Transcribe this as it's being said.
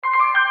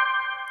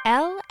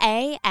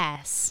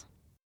LAS.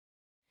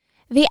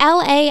 The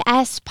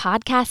LAS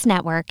Podcast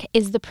Network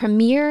is the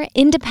premier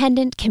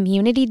independent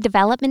community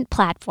development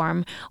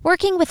platform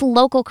working with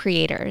local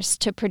creators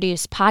to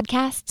produce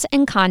podcasts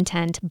and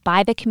content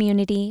by the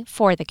community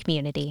for the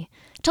community.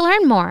 To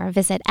learn more,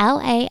 visit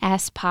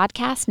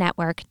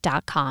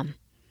laspodcastnetwork.com.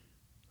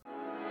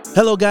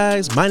 Hello,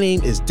 guys. My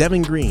name is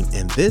Devin Green,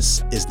 and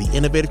this is The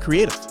Innovative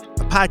Creative,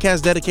 a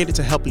podcast dedicated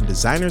to helping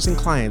designers and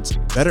clients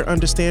better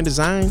understand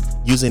design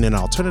using an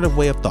alternative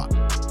way of thought.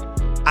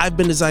 I've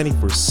been designing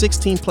for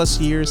 16 plus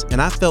years,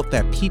 and I felt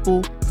that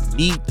people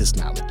need this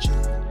knowledge.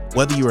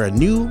 Whether you're a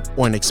new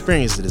or an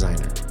experienced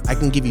designer, I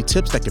can give you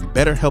tips that can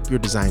better help your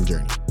design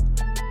journey.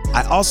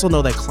 I also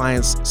know that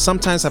clients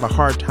sometimes have a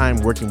hard time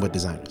working with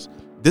designers.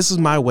 This is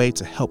my way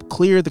to help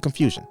clear the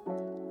confusion.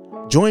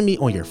 Join me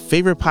on your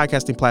favorite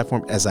podcasting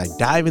platform as I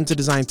dive into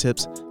design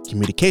tips,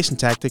 communication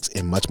tactics,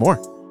 and much more.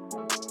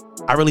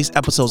 I release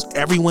episodes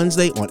every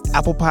Wednesday on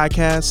Apple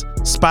Podcasts,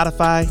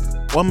 Spotify,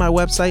 on my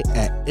website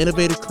at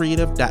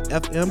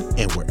innovativecreative.fm,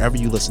 and wherever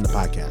you listen to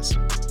podcasts.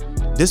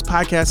 This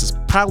podcast is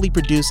proudly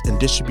produced and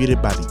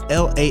distributed by the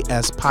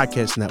LAS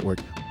Podcast Network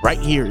right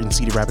here in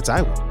Cedar Rapids,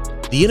 Iowa.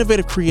 The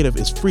Innovative Creative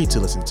is free to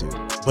listen to,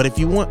 but if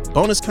you want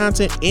bonus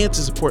content and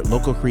to support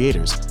local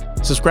creators,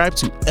 subscribe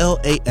to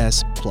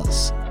LAS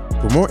Plus.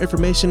 For more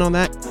information on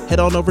that,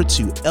 head on over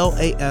to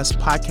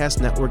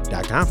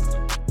laspodcastnetwork.com.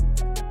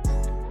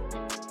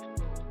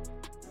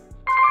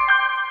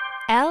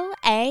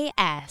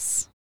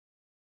 LAS.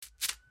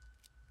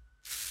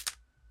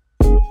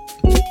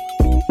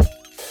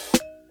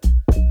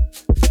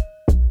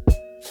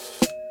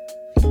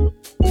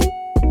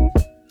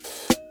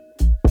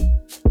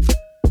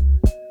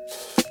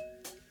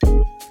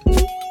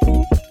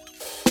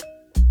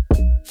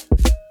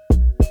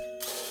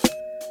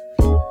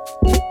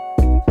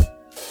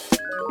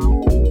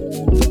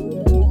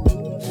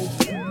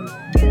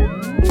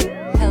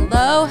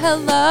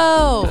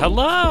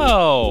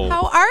 Hello.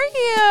 How are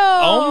you?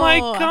 Oh my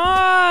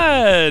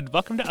God.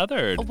 Welcome to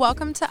Othered.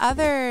 Welcome to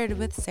Othered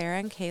with Sarah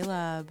and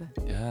Caleb.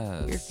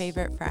 Yes. Your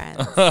favorite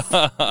friends.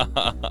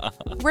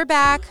 We're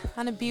back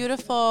on a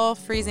beautiful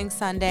freezing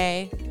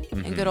Sunday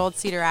in good old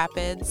Cedar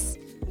Rapids.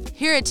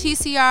 Here at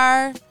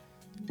TCR,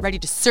 ready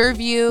to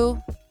serve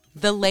you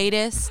the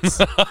latest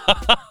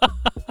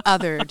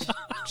Othered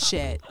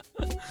shit.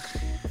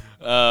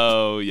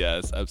 Oh,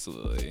 yes,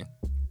 absolutely.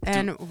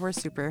 And we're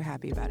super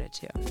happy about it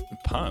too.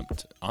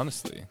 Pumped,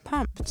 honestly.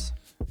 Pumped.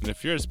 And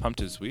if you're as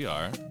pumped as we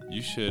are,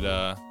 you should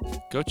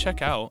go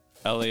check out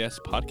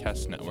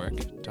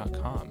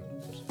laspodcastnetwork.com.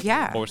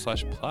 Yeah.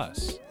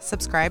 /plus.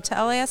 Subscribe to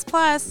LAS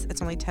Plus.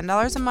 It's only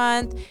 $10 a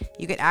month.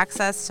 You get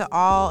access to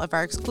all of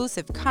our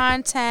exclusive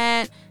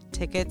content,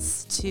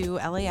 tickets to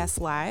LAS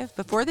Live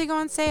before they go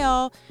on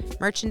sale,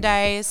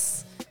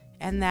 merchandise,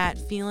 and that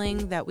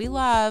feeling that we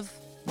love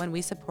when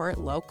we support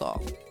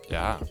local.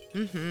 Yeah.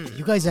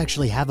 You guys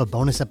actually have a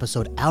bonus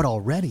episode out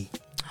already.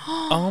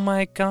 Oh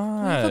my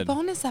God. We have a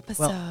bonus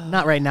episode. Well,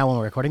 not right now when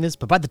we're recording this,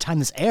 but by the time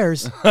this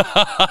airs,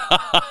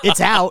 it's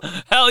out.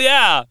 Hell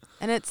yeah.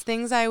 And it's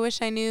things I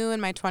wish I knew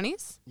in my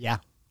 20s. Yeah.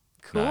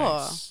 Cool.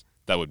 Nice.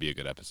 That would be a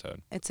good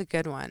episode. It's a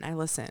good one. I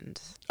listened.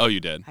 Oh, you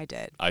did? I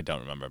did. I don't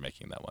remember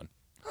making that one.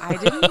 I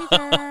didn't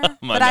either.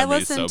 My but I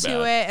memory's listened so to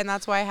bad. it, and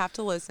that's why I have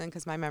to listen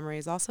because my memory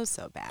is also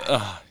so bad.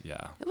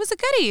 Yeah. It was a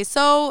goodie.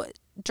 So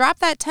drop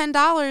that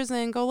 $10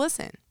 and go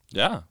listen.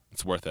 Yeah.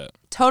 It's worth it.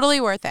 Totally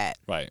worth it.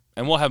 Right.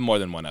 And we'll have more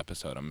than one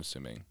episode, I'm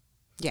assuming.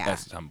 Yeah. At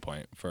some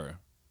point for...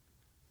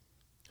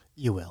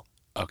 You will.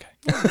 Okay.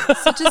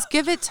 So just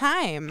give it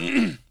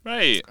time.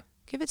 Right.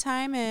 Give it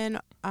time and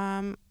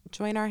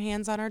join our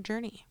hands on our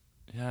journey.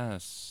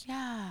 Yes.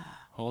 Yeah.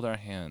 Hold our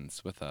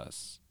hands with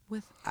us.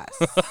 With us.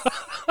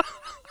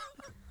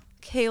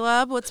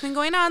 Caleb, what's been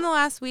going on the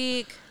last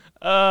week?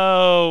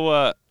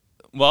 Oh,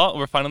 well,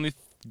 we're finally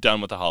done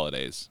with the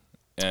holidays.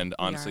 And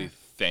honestly, are.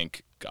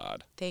 thank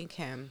God. Thank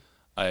him.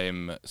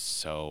 I'm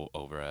so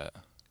over it.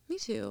 Me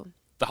too.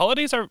 The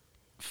holidays are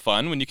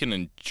fun when you can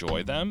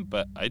enjoy them,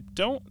 but I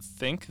don't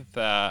think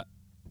that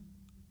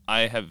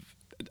I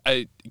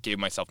gave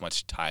myself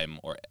much time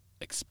or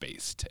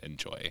space to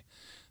enjoy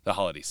the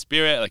holiday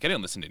spirit. Like, I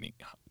didn't listen to any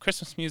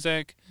Christmas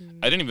music.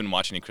 I didn't even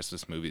watch any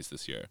Christmas movies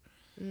this year,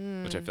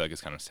 which I feel like is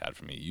kind of sad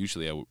for me.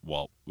 Usually I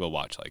will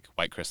watch like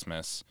White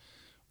Christmas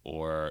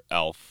or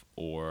Elf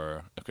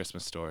or A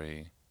Christmas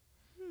Story.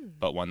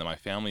 But one that my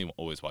family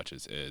always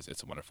watches is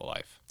It's a Wonderful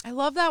Life. I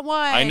love that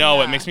one. I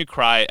know. It makes me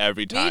cry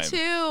every time. Me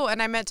too.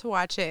 And I meant to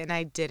watch it and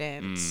I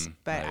didn't.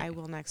 But right. I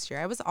will next year.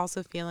 I was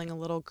also feeling a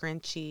little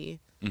grinchy.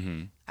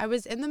 Mm-hmm. I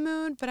was in the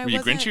mood, but I Were you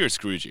wasn't. Grinchy or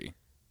Scroogey?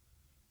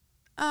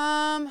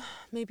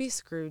 Maybe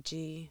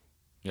Scroogey.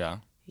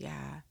 Yeah.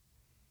 Yeah.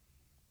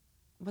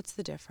 What's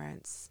the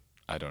difference?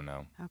 I don't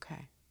know.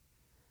 Okay.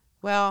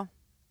 Well,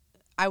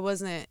 I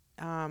wasn't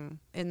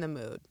in the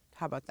mood.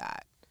 How about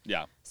that?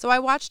 Yeah. So I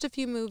watched a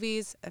few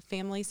movies.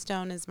 Family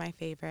Stone is my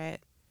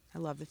favorite. I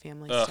love The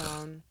Family Ugh.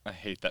 Stone. I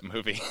hate that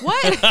movie.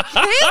 What?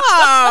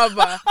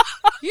 Caleb!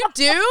 You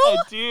do? I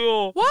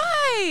do.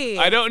 Why?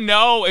 I don't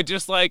know. It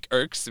just like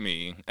irks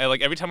me.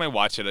 Every time I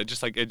watch it, it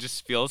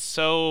just feels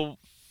so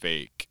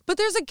fake. But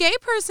there's a gay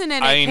person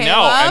in it, I Caleb.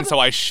 know, and so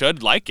I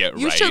should like it,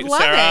 You right, should love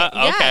Sarah? it,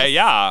 yes. Okay,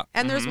 yeah.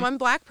 And there's one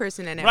black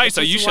person in it. Right, which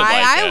so is you should why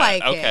like I it.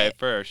 like Okay, it.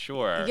 for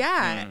sure.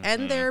 Yeah,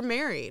 and they're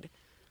married.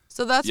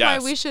 So that's Yes.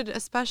 why we should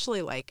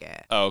especially like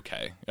it.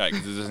 Okay, right,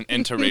 because there's an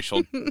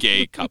interracial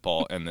gay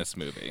couple in this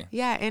movie.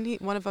 Yeah, and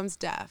one of them's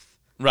deaf.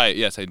 Right,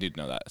 yes, I did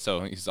know that.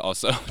 So he's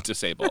also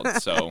disabled.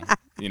 So,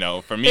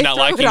 for me They not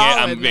threw liking it all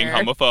I'm in being there.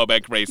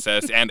 homophobic,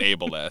 racist, and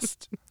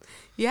ableist.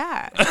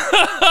 Yeah.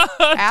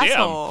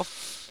 Asshole.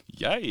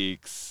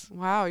 Yikes.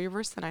 Wow, you're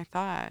worse than I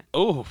thought.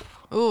 Oh,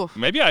 Ooh,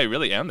 maybe I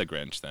really am the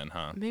Grinch then,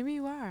 huh? maybe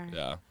you are.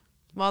 Yeah.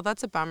 Well,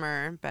 that's a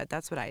bummer, but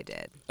that's what I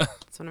did.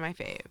 It's one of my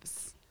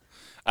faves.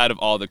 Out of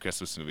all the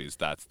Christmas movies,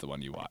 that's the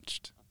one you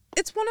watched.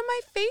 It's one of my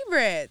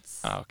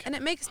favorites. Oh, okay. And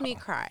it makes me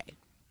cry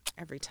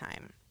every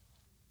time.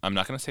 I'm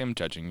not going to say I'm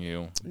judging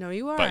you. No,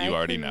 you are. But you I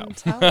already can know.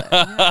 Tell it.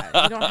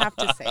 Yeah, you don't have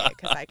to say it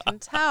because I can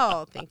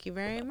tell. Thank you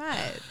very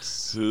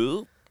much.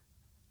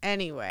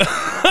 Anyway.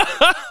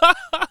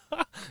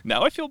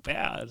 Now I feel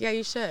bad. Yeah,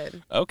 you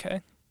should.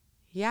 Okay.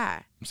 Yeah.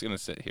 I'm just going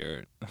to sit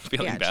here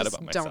feeling Yeah, bad just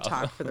about myself. don't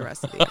talk for the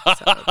rest of the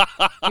episode.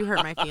 You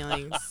hurt my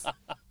feelings.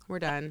 We're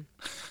done.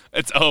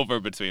 It's over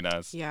between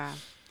us. Yeah.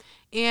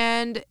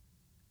 And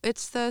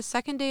it's the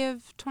second day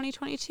of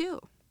 2022.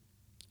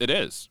 It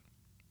is.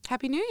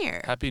 Happy New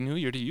Year. Happy New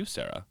Year to you,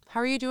 Sarah. How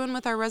are you doing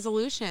with our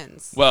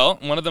resolutions? Well,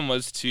 one of them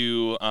was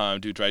to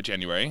do Dry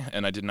January,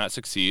 and I did not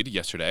succeed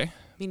yesterday.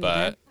 Me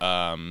neither.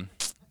 But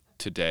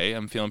today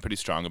I'm feeling pretty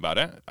strong about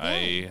it.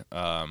 I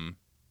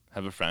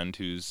have a friend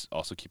who's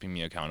also keeping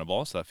me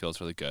accountable, so that feels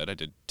really good. I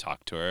did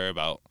talk to her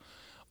about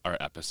our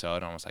episode,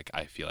 and I was like,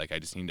 I feel like I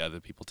just need other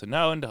people to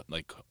know and to,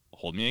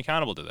 hold me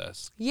accountable to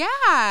this.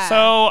 Yeah.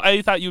 So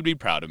I thought you'd be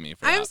proud of me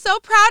for that. I'm so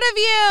proud of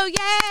you.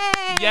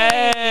 Yay.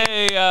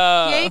 Yay!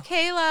 Yay,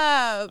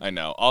 Caleb. I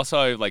know. Also,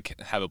 I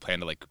have a plan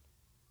to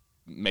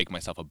make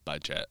myself a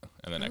budget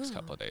in the next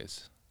couple of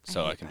days,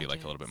 so I hate can be a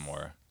little bit budgets.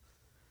 more,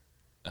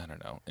 I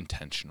don't know,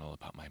 intentional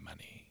about my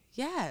money.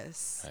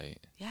 Yes. Right.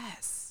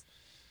 Yes.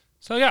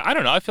 So yeah, I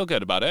don't know. I feel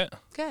good about it.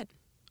 Good.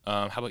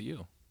 How about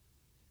you?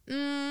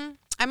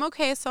 I'm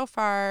okay so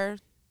far.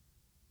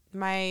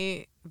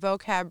 My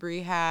vocab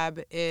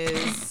rehab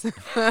is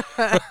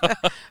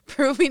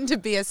proving to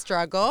be a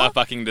struggle. A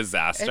fucking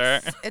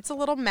disaster. It's a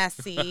little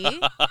messy,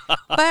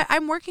 but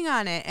I'm working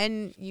on it.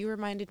 And you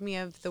reminded me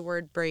of the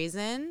word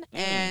brazen,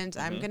 and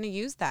I'm going to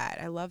use that.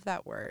 I love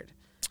that word.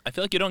 I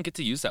feel like you don't get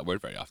to use that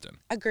word very often.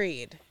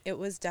 Agreed. It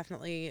was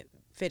definitely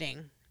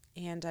fitting.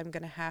 And I'm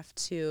going to have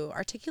to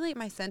articulate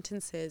my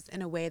sentences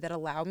in a way that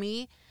allow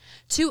me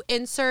to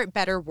insert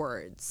better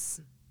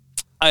words.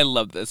 I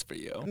love this for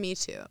you. Me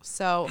too.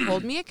 So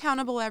hold me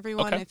accountable,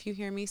 everyone. Okay. If you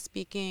hear me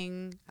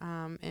speaking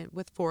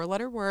with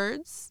 4-letter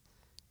words,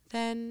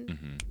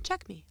 then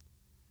check me.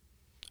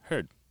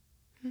 Heard.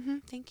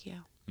 Thank you.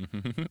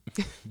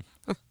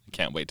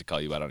 Can't wait to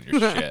call you out on your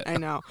shit. I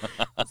know.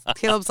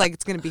 Caleb's like,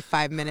 it's going to be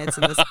 5 minutes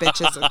and this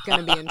bitch is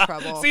going to be in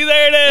trouble. See,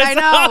 there it is. I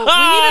know. We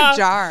need a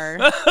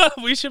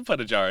jar. We should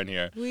put a jar in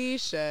here. We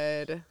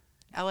should.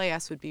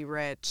 LAS would be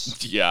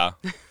rich. Yeah.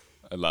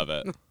 I love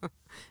it.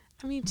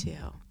 Me too.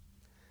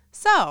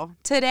 So,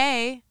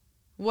 today,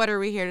 what are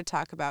we here to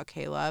talk about,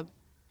 Caleb?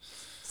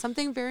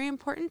 Something very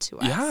important to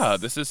us. Yeah,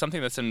 this is something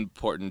that's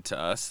important to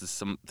us. This is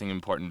something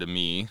important to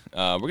me.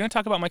 We're going to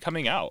talk about my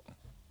coming out.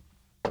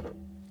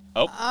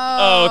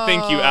 Oh,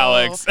 thank you,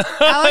 Alex.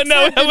 Alex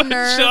Now had we have the a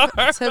nerve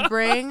jar. to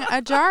bring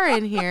a jar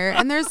in here,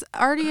 and there's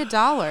already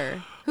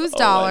 $1. Whose Oh, I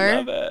dollar?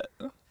 love it.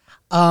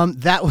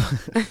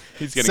 That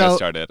He's getting So- us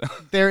started.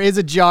 there is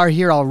a jar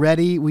here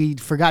already. We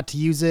forgot to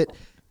use it.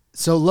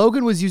 So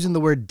Logan was using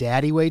the word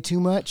daddy way too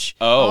much.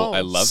 Oh,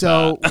 I love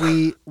so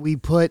that. we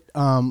put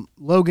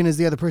Logan is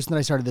the other person that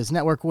I started this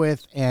network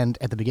with, and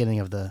at the beginning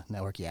of the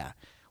network, we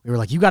were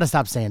like, you got to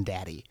stop saying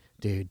daddy,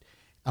 dude.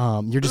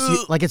 You're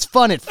just like, it's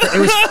fun. It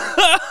was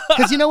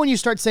because when you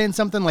start saying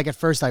something at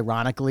first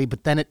ironically,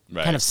 but then it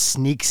Right. kind of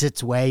sneaks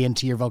its way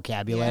into your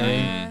vocabulary.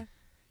 Yeah.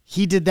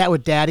 He did that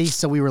with daddy,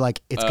 so we were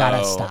like, it's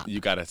gotta stop. You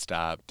gotta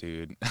stop,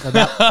 dude. So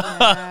that,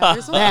 Yeah,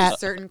 there's only That-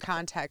 certain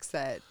contexts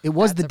that it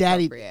was that's the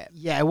daddy. appropriate.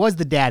 Yeah, it was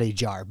the daddy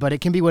jar, but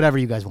it can be whatever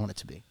you guys want it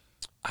to be.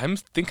 I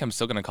think I'm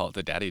still gonna call it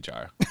the daddy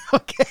jar.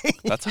 Okay.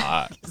 That's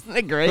hot. Isn't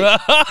that great?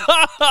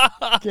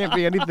 Can't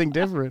be anything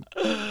different.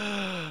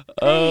 Great.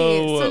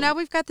 So now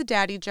we've got the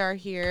daddy jar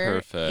here.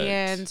 Perfect.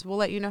 And we'll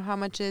let you know how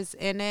much is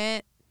in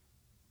it,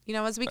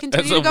 as we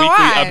continue As to a go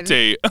weekly on.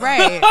 update.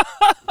 Right.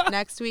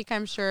 Next week,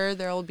 I'm sure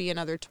there will be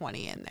another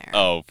 20 in there.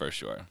 Oh, for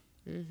sure.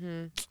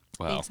 Mm-hmm.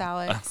 Wow. Thanks,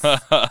 Alex.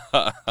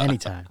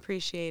 Anytime.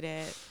 Appreciate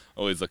it.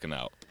 Always looking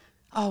out.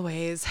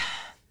 Always.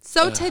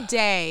 So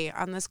today,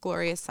 on this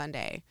glorious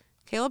Sunday,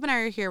 Caleb and I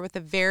are here with a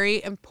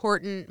very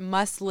important,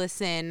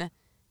 must-listen,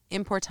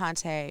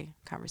 importante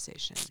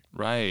conversation.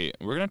 Right.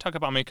 We're gonna talk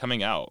about me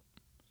coming out.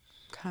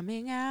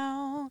 Coming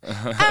out.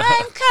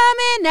 I'm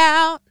coming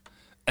out.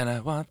 And I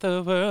want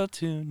the world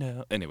to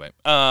know. Anyway,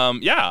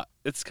 yeah,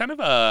 it's kind of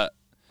a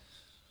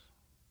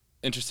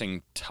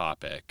interesting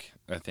topic,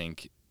 I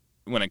think,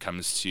 when it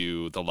comes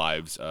to the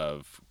lives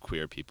of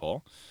queer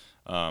people.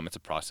 It's a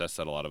process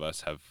that a lot of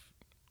us have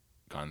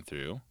gone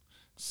through.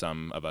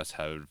 Some of us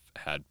have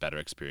had better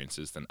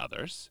experiences than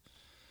others.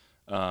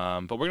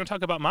 But we're going to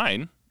talk about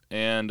mine,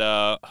 and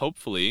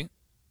hopefully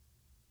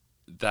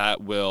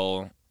that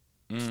will,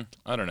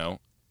 I don't know,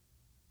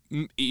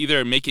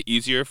 either make it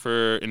easier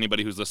for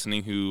anybody who's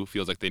listening who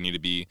feels like they need to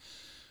be,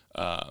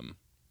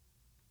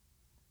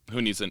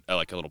 who needs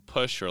like a little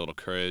push or a little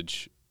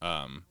courage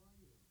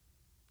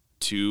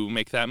to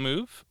make that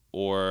move,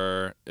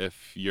 or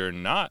if you're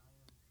not,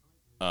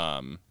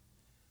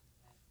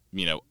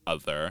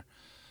 other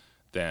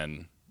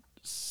than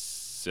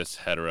cis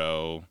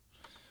hetero,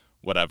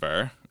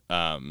 whatever,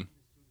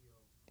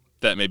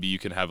 that maybe you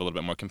can have a little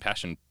bit more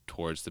compassion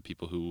towards the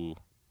people who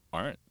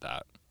aren't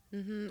that.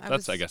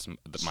 That's, I guess,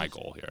 my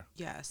goal here.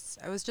 Yes.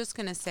 I was just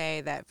going to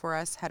say that for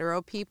us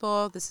hetero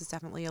people, this is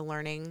definitely a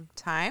learning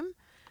time.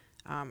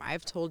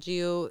 I've told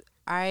you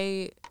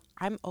I'm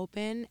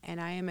open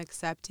and I am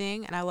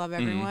accepting and I love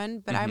everyone,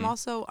 but I'm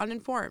also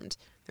uninformed.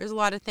 There's a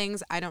lot of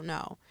things I don't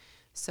know.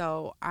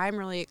 So I'm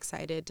really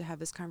excited to have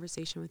this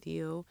conversation with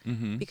you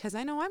because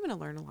I know I'm going to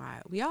learn a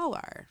lot. We all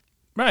are.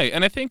 Right.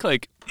 And I think,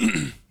 like,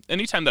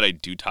 anytime that I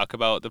do talk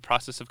about the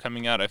process of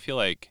coming out, I feel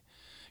like,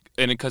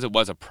 and because it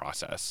was a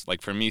process,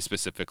 like for me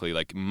specifically,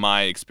 like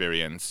my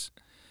experience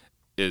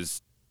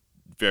is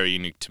very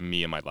unique to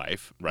me in my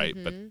life, right?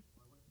 But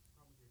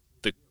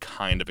the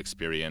kind of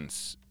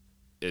experience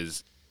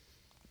is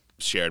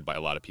shared by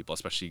a lot of people,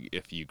 especially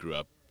if you grew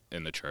up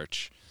in the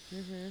church,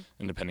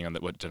 and depending on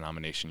what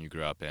denomination you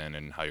grew up in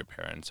and how your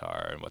parents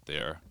are and what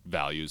their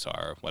values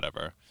are,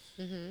 whatever.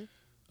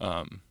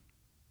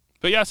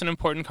 But yeah, it's an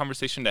important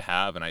conversation to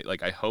have, and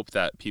I hope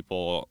that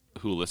people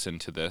who listen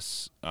to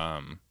this,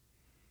 will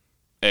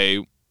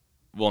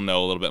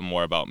know a little bit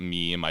more about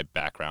me and my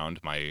background,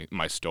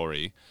 my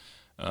story,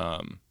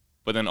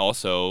 but then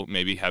also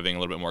maybe having a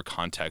little bit more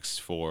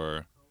context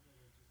for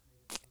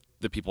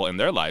the people in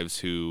their lives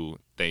who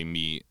they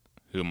meet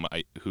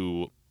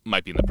who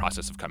might be in the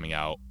process of coming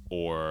out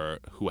or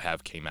who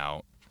have came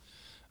out,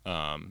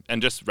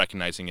 and just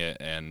recognizing it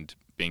and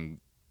being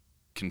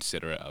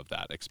considerate of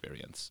that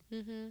experience.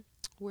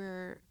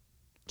 We're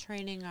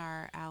training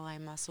our ally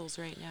muscles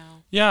right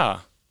now. Yeah,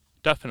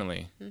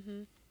 definitely.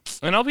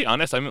 And I'll be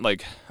honest, I'm a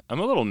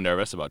little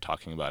nervous about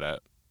talking about it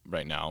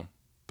right now,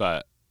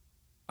 but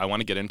I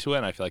want to get into it,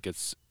 and I feel like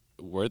it's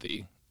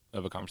worthy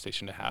of a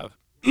conversation to have,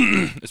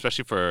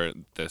 especially for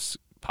this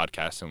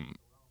podcast and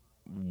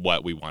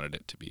what we wanted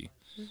it to be.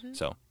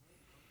 So,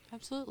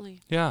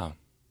 absolutely. Yeah.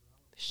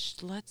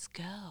 Let's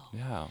go.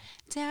 Yeah.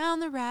 Down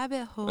the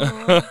rabbit hole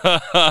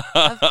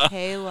of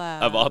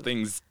Caleb. Of all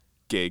things,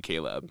 gay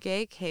Caleb.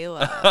 Gay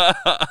Caleb.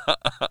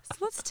 So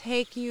let's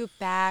take you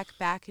back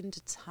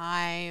into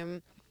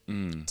time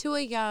to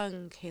a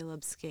young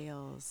Caleb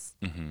Scales.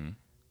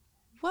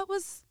 What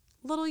was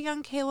little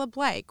young Caleb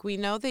like? We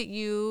know that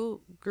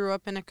you grew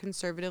up in a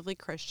conservatively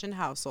Christian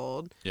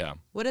household. Yeah.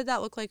 What did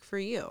that look like for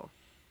you?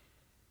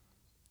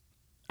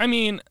 I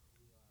mean,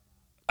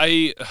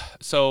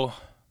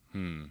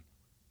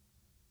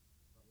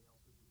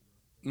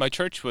 my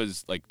church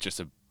was like just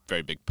a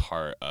very big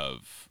part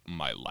of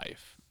my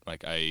life.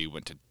 Like I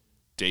went to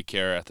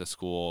daycare at the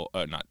school,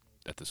 not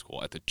at the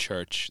school, at the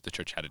church. The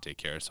church had a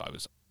daycare, so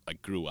I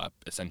grew up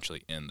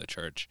essentially in the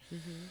church.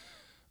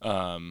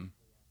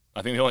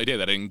 I think the only day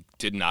that I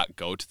did not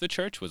go to the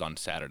church was on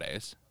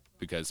Saturdays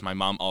because my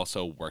mom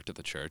also worked at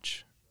the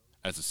church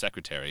as a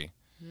secretary.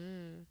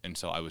 And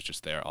so I was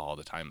just there all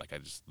the time. Like I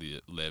just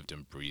lived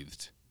and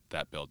breathed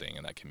that building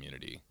and that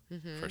community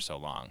for so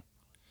long.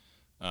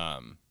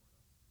 And,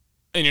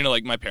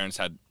 like my parents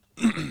had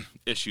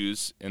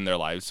issues in their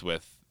lives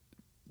with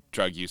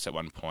drug use at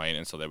one point.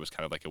 And so there was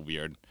kind of like a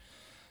weird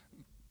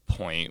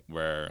point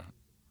where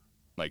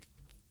like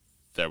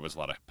there was a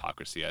lot of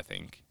hypocrisy, I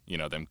think,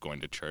 them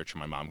going to church or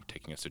my mom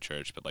taking us to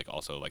church, but like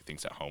also like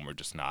things at home were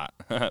just not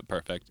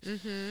perfect.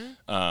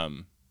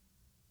 But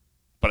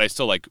I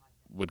still like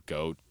would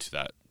go to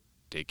that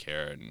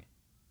daycare and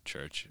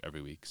church every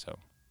week. So,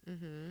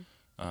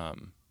 I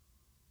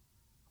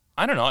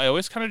don't know. I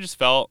always kind of just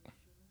felt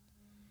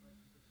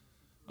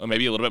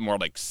maybe a little bit more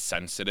like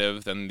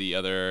sensitive than the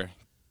other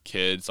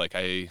kids. Like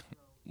I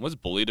was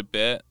bullied a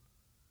bit.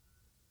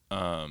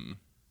 And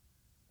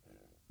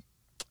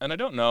I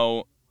don't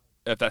know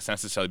if that's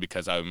necessarily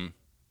because I'm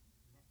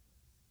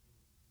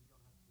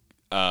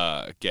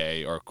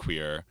gay or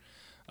queer.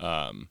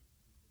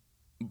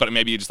 But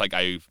maybe just like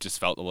I just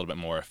felt a little bit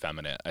more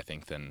effeminate, I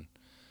think, than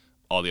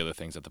all the other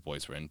things that the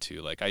boys were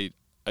into. Like I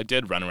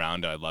did run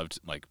around and I loved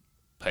like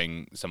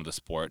playing some of the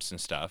sports and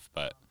stuff,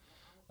 but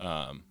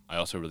I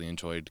also really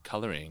enjoyed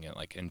coloring and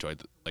like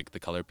enjoyed the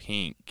color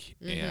pink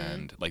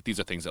and like these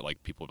are things that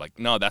like people like,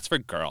 no, that's for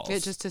girls.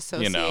 It just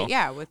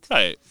associate, with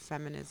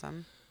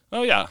feminism.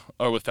 Oh yeah,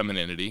 or with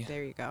femininity.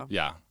 There you go.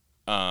 Yeah.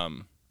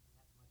 Like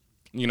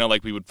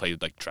we would play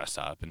like dress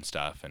up and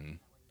stuff, and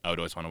I would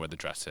always want to wear the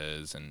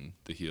dresses and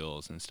the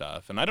heels and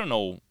stuff. And I don't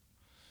know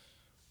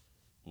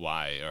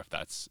why, or if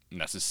that's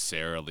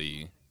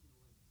necessarily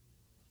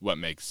what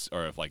makes,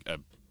 or if like a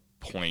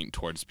point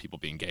towards people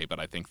being gay, but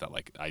I think that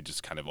like I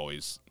just kind of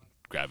always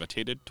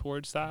gravitated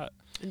towards that.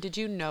 And did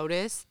you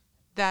notice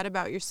that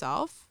about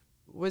yourself?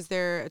 Was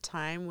there a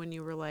time when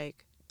you were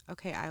like,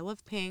 okay, I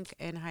love pink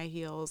and high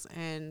heels,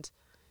 and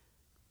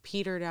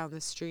Peter down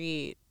the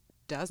street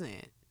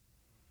doesn't?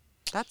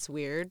 That's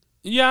weird.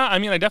 Yeah, I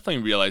mean, I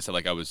definitely realized that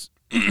like I was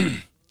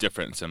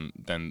different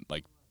than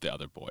like the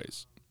other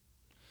boys.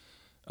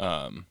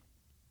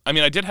 I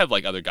mean, I did have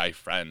like other guy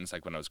friends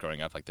like when I was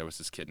growing up. Like there was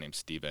this kid named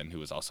Steven who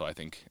was also, I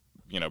think,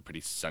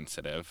 pretty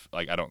sensitive.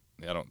 Like I don't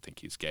think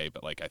he's gay,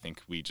 but like I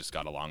think we just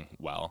got along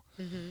well.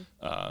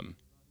 Mm-hmm.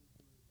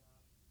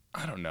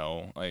 I don't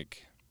know,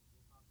 like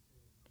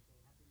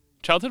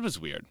childhood was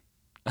weird.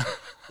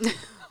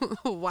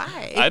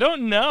 Why? I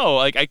don't know.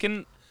 Like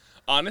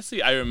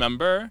honestly, I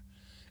remember,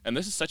 and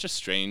this is such a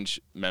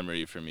strange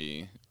memory for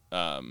me,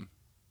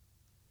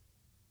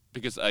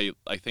 because I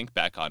think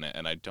back on it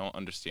and I don't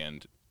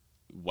understand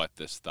what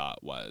this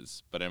thought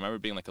was, but I remember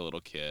being like a little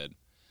kid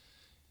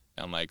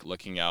and like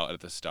looking out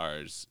at the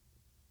stars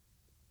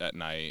at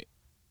night,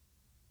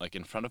 like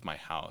in front of my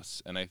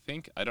house. And I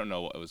don't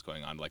know what was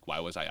going on. Like, why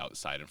was I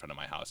outside in front of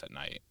my house at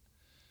night?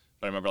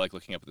 But I remember like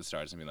looking up at the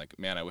stars and being like,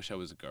 man, I wish I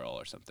was a girl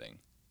or something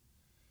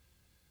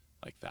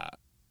like that.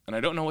 And I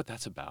don't know what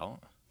that's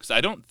about, because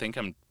I don't think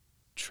I'm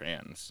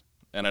trans,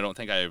 and I don't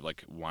think I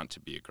like want to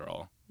be a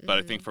girl. Mm-hmm. But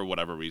I think for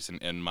whatever reason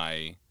in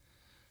my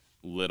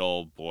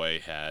little boy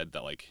head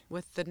that like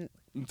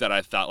that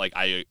I thought like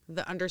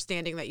the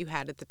understanding that you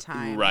had at the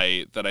time,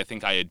 right, that I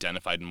think I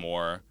identified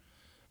more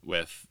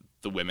with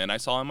the women I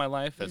saw in my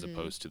life as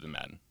opposed to the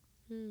men.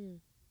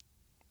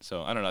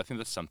 So I don't know, I think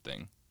that's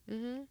something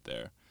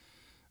there.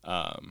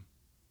 But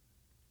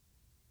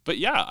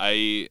yeah,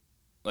 I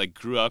like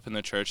grew up in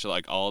the church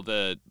like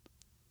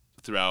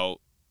throughout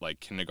like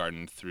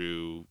kindergarten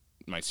through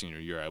my senior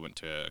year. I went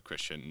to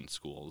Christian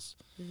schools.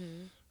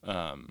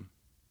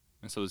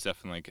 And so it was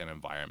definitely like an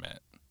environment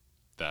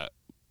that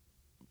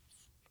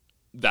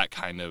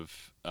kind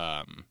of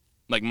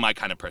like my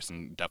kind of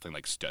person definitely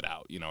like stood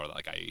out, or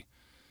like I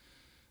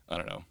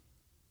don't know.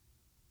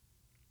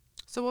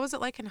 So what was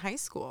it like in high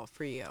school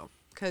for you?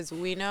 Because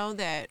I know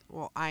that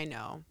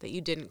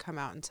you didn't come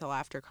out until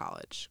after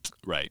college.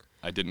 Right.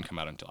 I didn't come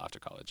out until after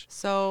college.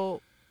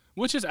 So,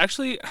 which is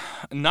actually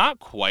not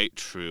quite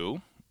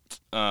true,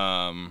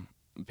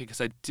 because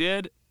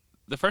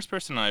the first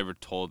person I ever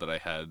told that I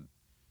had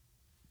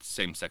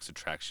same-sex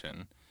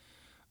attraction,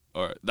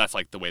 or that's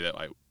like the way that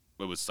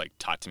it was like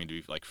taught to me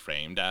to be like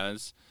framed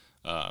as,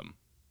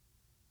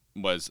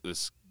 was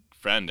this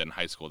friend in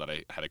high school that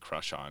I had a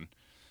crush on,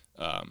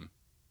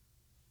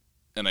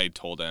 and I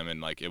told him, and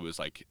like it was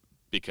like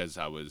because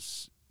I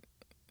was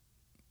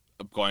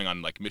going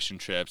on like mission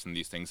trips and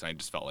these things, and I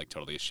just felt like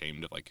totally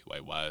ashamed of like who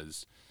I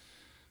was,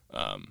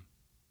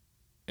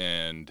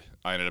 and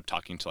I ended up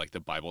talking to like the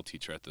Bible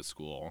teacher at the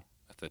school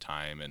at the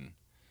time, and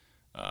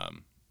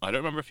I don't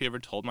remember if he ever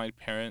told my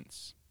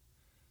parents,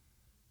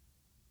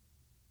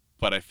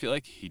 but I feel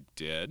like he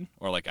did,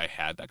 or like I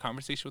had that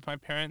conversation with my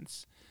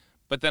parents,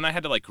 but then I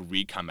had to like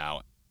re-come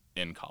out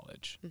in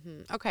college.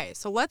 Okay,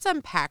 so let's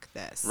unpack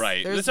this.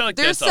 Right.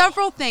 There's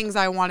several things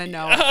I want to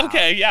know about.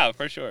 Okay, yeah,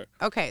 for sure.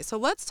 Okay, so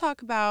let's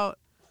talk about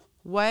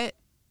what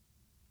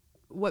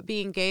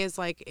being gay is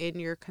like in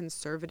your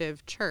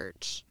conservative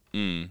church.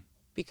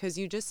 Because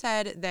you just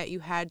said that you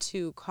had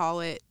to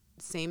call it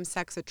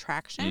same-sex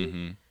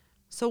attraction.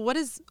 So what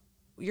is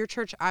your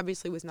church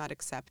obviously was not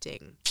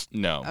accepting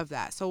of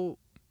that. So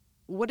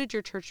what did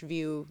your church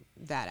view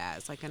that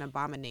as? Like an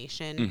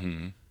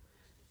abomination?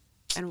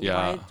 And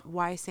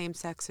why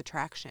same-sex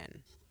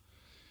attraction?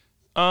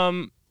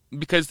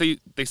 Because they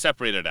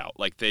separate it out.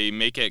 Like they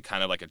make it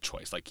kind of like a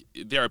choice. Like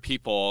there are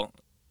people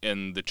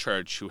in the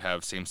church who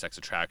have same-sex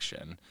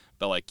attraction,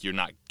 but like you're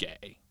not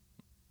gay.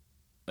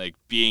 Like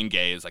being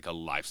gay is like a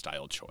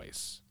lifestyle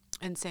choice.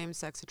 And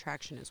same-sex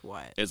attraction is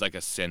what? Is like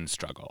a sin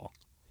struggle.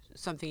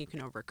 Something you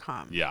can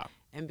overcome. Yeah.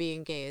 And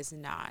being gay is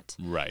not.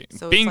 Right.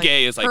 So being like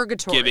gay is like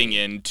purgatory. giving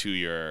in to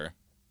your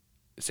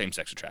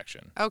same-sex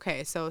attraction.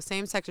 Okay, so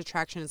same-sex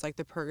attraction is like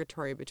the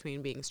purgatory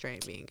between being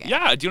straight and being gay.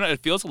 Yeah, do you know,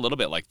 it feels a little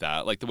bit like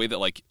that. Like the way that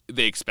like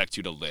they expect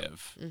you to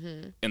live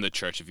in the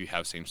church if you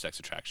have same-sex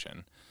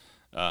attraction.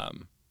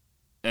 And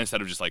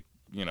instead of just like,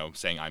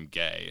 saying I'm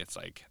gay, it's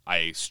like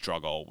I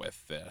struggle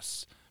with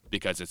this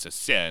because it's a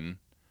sin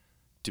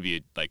to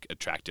be like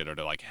attracted or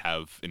to like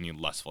have any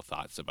lustful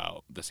thoughts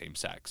about the same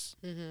sex.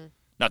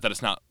 Not that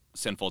it's not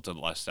sinful to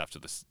lust after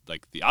this,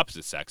 like the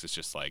opposite sex. It's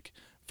just like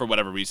for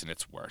whatever reason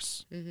it's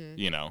worse,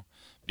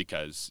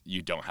 because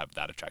you don't have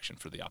that attraction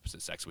for the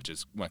opposite sex, which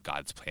is what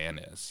God's plan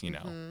is,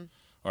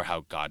 or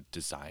how God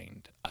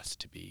designed us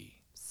to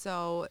be.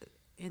 So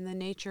in the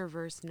nature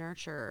versus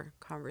nurture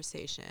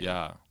conversation,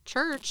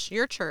 your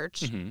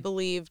church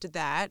believed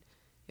that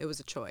it was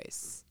a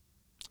choice.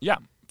 Yeah,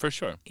 for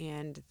sure.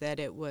 And that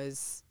it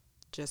was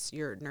just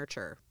your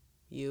nurture.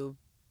 You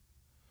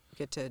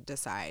get to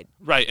decide.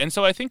 Right. And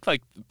so I think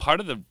like part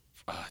of the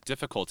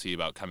difficulty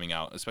about coming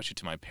out, especially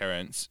to my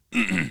parents,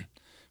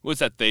 was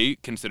that they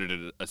considered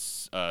it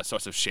a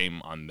source of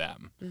shame on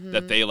them,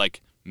 that they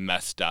like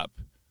messed up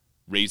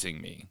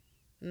raising me.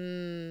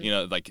 You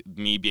know, like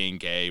me being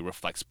gay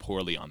reflects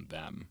poorly on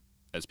them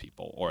as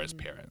people or as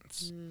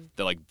parents,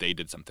 that like they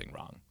did something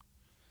wrong.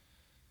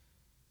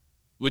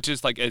 Which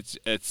is like,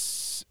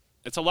 it's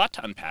a lot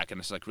to unpack, and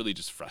it's like really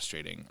just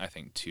frustrating, I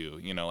think, too.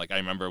 You know, like I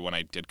remember when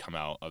I did come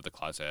out of the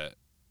closet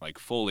like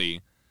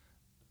fully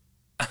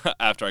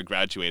after I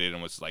graduated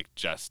and was like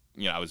just,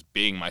 you know, I was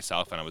being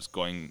myself and I was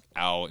going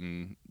out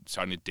and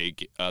starting to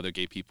date other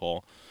gay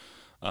people.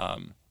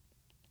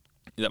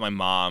 That my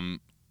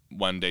mom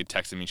one day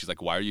texted me, she's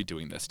like, "Why are you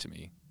doing this to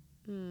me?"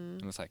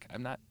 And I was like,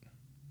 "I'm not."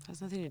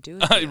 Has nothing to do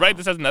with you. Right,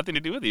 this has nothing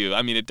to do with you.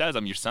 I mean, it does.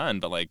 I'm your son,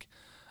 but like,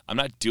 I'm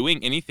not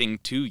doing anything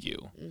to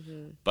you.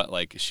 But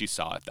like, she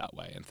saw it that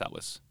way, and that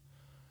was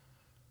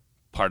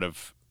part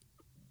of,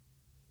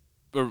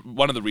 or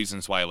one of the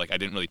reasons why like I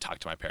didn't really talk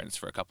to my parents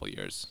for a couple of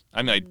years.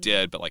 I mean, I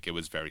did, but like it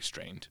was very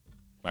strained.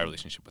 My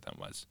relationship with them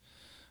was,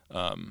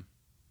 and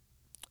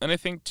I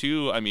think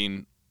too. I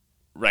mean,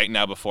 right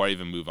now, before I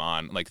even move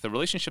on, like the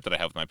relationship that I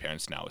have with my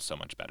parents now is so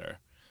much better.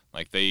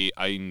 Like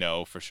I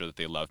know for sure that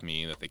they love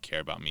me, that they care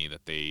about me,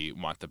 that they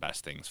want the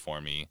best things for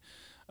me.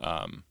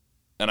 And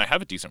I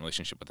have a decent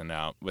relationship with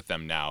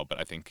them now, but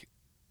I think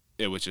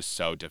it was just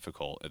so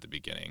difficult at the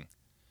beginning.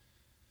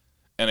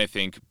 And I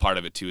think part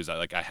of it too is that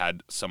like I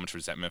had so much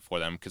resentment for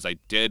them because I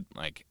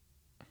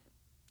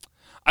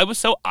was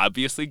so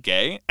obviously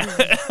gay.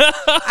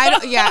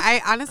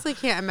 I honestly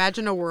can't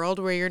imagine a world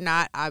where you're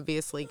not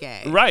obviously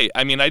gay. Right.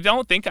 I mean, I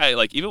don't think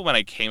even when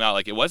I came out,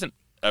 like it wasn't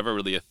ever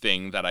really a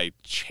thing that I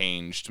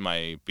changed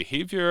my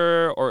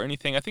behavior or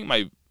anything. I think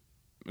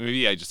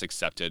maybe I just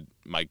accepted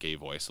my gay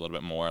voice a little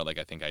bit more. Like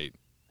I think I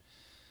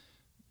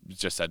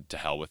just said to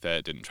hell with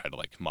it, didn't try to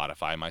like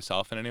modify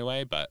myself in any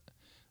way, but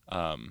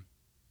I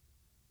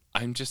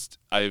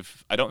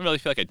don't really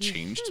feel like I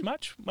changed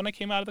much when I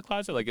came out of the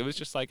closet. Like it was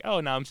just like,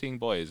 oh, now I'm seeing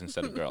boys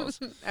instead of girls.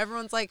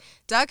 Everyone's like,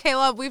 duh,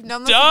 Caleb, we've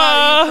known this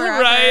about you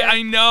forever. Right,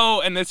 I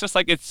know. And it's just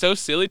like, it's so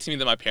silly to me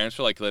that my parents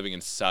were like living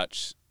in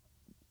such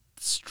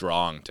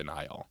strong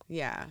denial.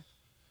 Yeah.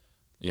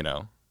 You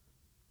know?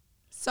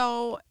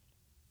 So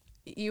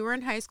you were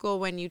in high school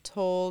when you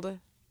told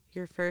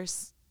your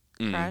first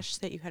crush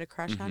that you had a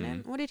crush on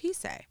him. What did he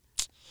say?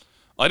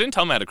 Well, I didn't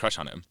tell him I had a crush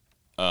on him.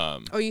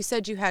 You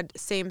said you had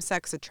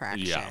same-sex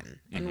attraction.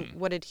 Yeah. And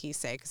what did he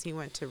say? Because he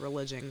went to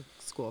religion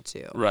school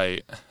too.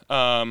 Right.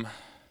 I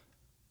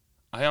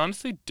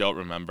honestly don't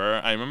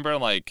remember. I remember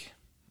like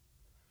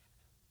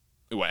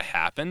what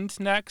happened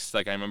next.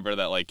 Like I remember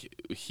that like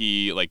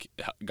he like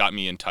got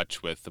me in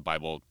touch with the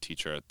Bible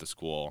teacher at the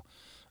school,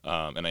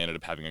 and I ended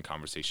up having a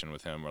conversation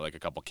with him or like a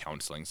couple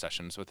counseling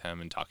sessions with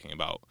him and talking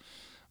about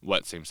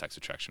what same-sex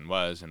attraction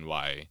was and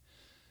why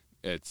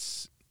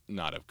it's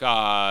not of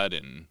God.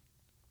 And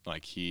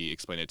like he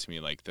explained it to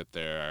me like that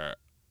there are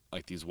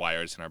like these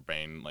wires in our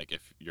brain, like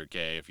if you're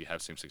gay, if you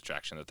have same-sex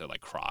attraction, that they're like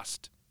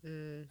crossed,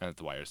 and that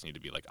the wires need to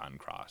be like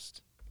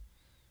uncrossed.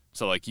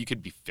 So like you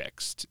could be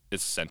fixed,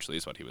 essentially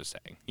is what he was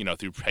saying, you know,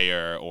 through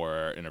prayer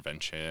or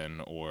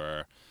intervention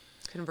or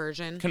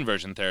conversion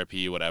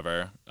therapy,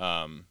 whatever.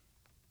 And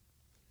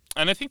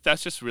I think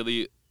that's just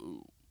really,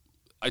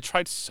 I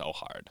tried so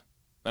hard.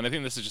 And I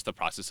think this is just the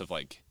process of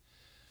like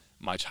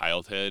my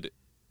childhood,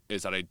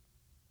 is that I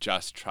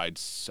just tried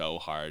so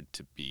hard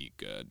to be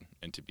good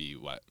and to be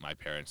what my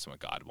parents and what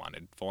God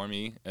wanted for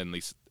me, at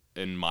least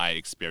in my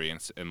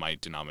experience, in my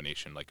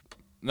denomination. Like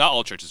not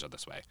all churches are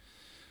this way,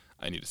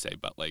 I need to say,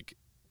 but like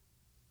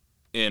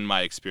in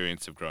my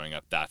experience of growing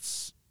up,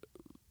 that's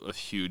a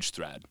huge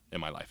thread in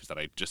my life, is that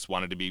I just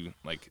wanted to be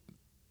like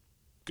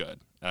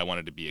good. I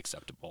wanted to be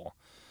acceptable.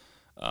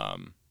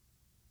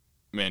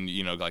 And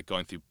you know, like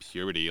going through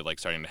puberty, like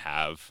starting to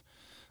have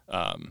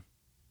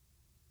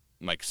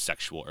like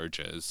sexual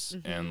urges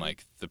and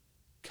like the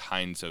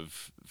kinds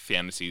of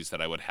fantasies that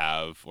I would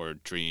have or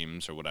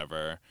dreams or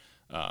whatever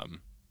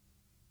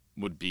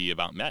would be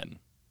about men.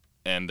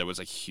 And there was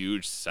a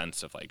huge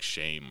sense of like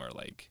shame or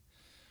like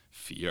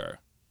fear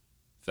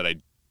that I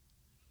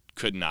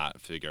could not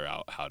figure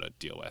out how to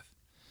deal with.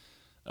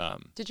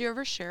 Did you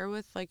ever share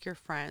with like your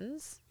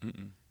friends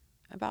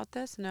about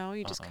this? No,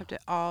 you just kept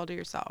it all to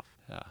yourself.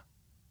 Yeah.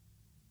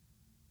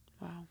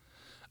 Wow.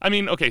 I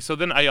mean, okay, so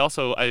then I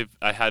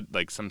had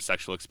like some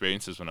sexual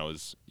experiences when I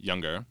was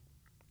younger.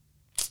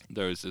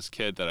 There was this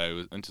kid that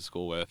I went to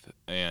school with,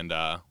 and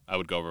I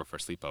would go over for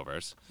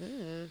sleepovers.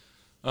 We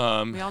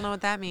all know what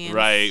that means.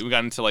 Right. We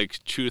got into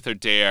like truth or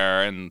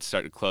dare, and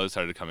clothes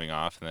started coming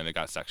off, and then it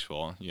got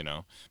sexual, you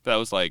know. But that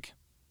was like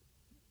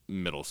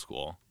middle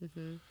school.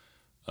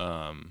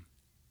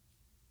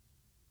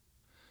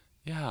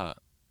 Yeah,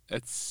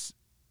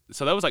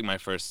 so that was like my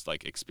first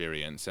like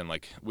experience, and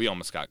like we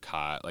almost got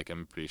caught. Like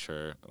I'm pretty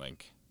sure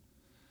like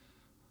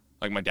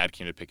my dad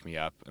came to pick me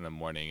up in the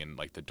morning, and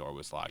like the door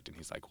was locked, and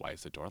he's like, "Why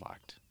is the door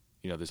locked?"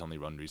 there's only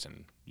one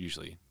reason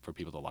usually for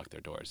people to lock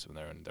their doors when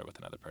they're in there with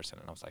another person.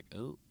 And I was like,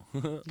 oh.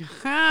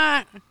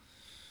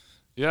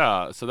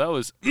 Yeah, so that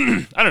was,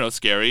 I don't know,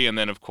 scary. And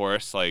then, of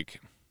course, like,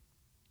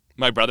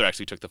 my brother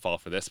actually took the fall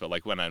for this, but,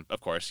 like,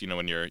 of course,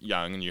 when you're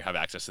young and you have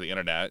access to the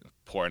internet,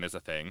 porn is a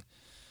thing.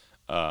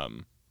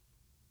 And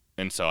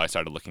so I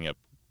started looking up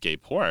gay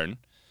porn.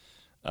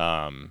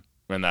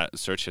 When that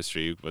search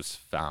history was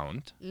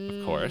found,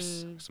 of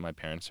course, because my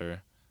parents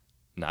are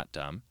not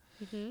dumb.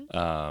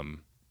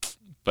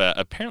 But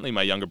apparently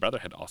my younger brother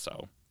had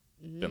also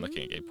been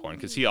looking at gay porn,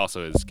 because he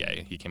also is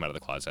gay. He came out of the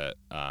closet,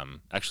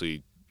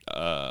 actually,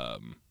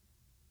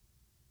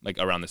 like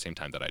around the same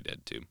time that I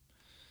did too,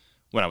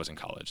 when I was in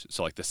college.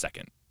 So like the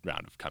second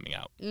round of coming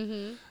out.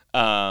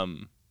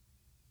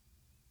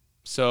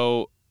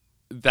 So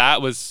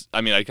that was, I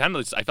mean, I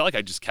felt like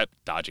I just kept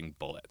dodging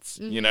bullets.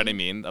 You know what I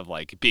mean? Of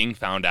like being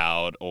found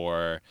out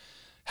or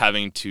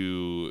having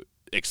to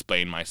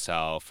explain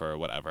myself or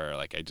whatever.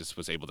 Like I just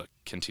was able to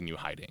continue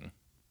hiding.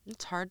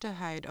 It's hard to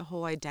hide a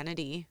whole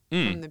identity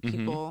from the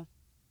people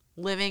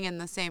living in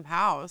the same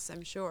house,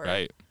 I'm sure.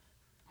 Right.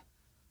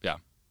 Yeah.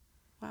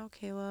 Wow,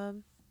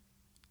 Caleb.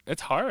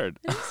 It's hard.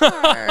 It's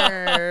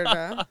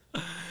hard.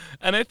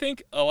 And I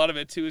think a lot of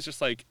it too is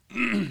just like,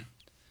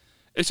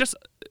 it's just,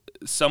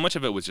 so much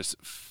of it was just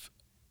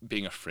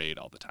being afraid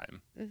all the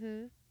time.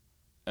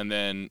 And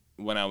then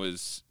when I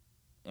was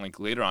like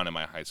later on in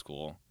my high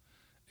school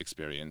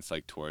experience,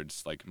 like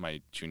towards like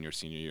my junior,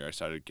 senior year, I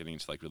started getting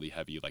into like really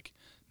heavy like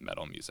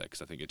metal music,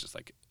 because I think it just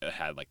like, it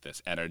had like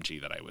this energy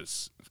that I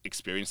was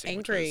experiencing.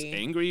 Angry. Which was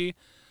angry.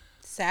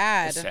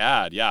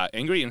 Sad. Yeah.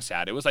 Angry and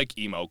sad. It was like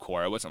emo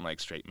core. It wasn't like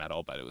straight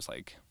metal, but it was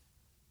like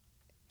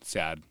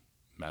sad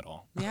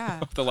metal. Yeah.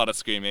 With a lot of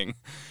screaming.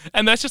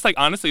 And that's just like,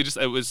 honestly, just,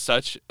 it was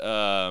such,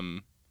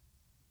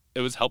 it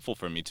was helpful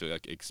for me to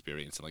like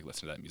experience and like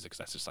listen to that music, because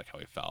that's just like how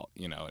I felt,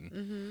 and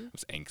it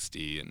was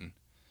angsty and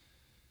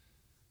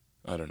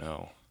I don't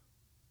know.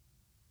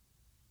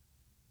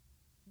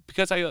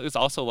 Because I was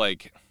also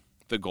like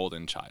the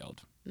golden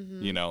child,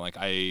 like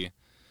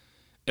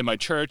in my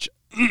church,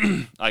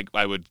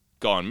 I would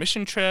go on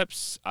mission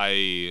trips.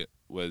 I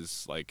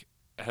was like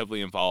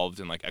heavily involved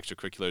in like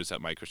extracurriculars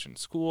at my Christian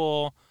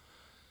school.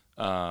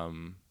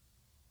 And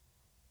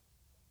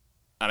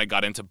I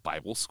got into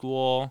Bible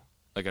school,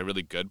 like a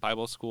really good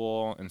Bible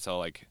school. And so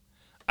like,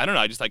 I don't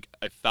know,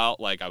 I felt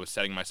like I was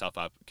setting myself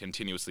up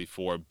continuously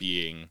for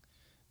being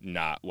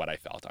not what I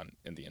felt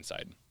in the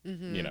inside,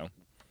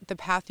 The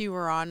path you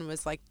were on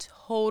was like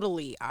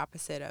totally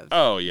opposite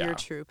of your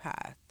true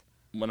path.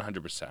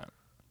 100%.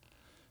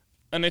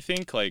 And I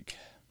think like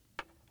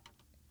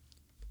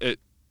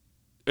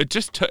it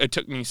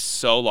took me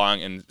so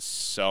long and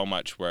so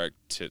much work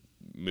to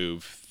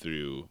move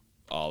through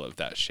all of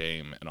that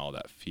shame and all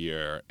that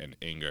fear and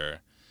anger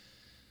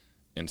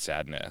and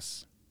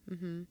sadness.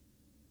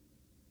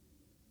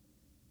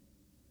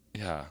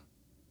 Yeah.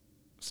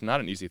 It's not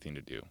an easy thing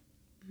to do.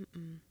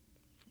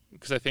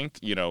 Because I think,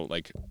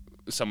 like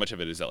so much of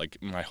it is that like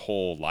my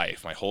whole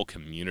life, my whole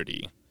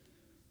community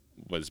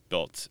was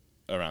built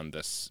around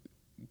this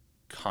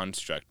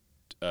construct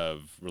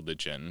of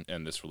religion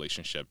and this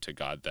relationship to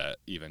God that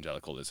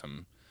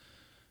evangelicalism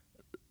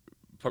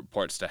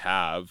purports to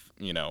have,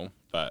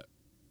 but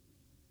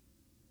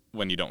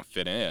when you don't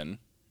fit in,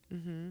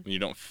 when you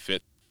don't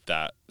fit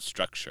that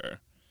structure,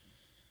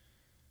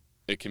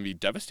 it can be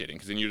devastating,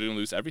 because then you're going to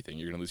lose everything.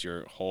 You're going to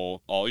lose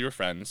all your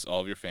friends,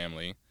 all of your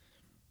family,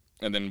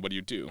 and then what do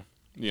you do?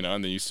 And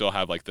then you still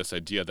have like this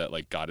idea that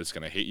like God is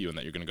going to hate you and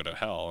that you're going to go to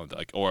hell, and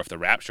like, or if the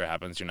rapture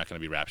happens, you're not going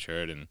to be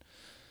raptured and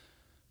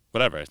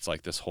whatever. It's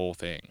like this whole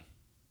thing.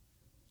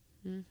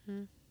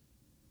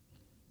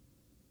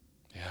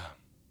 Yeah.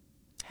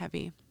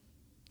 Heavy.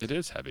 It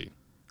is heavy.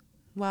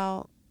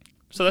 Well.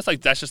 So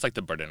that's just like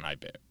the burden I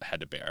had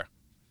to bear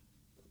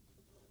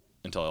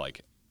until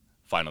like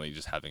finally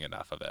just having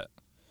enough of it.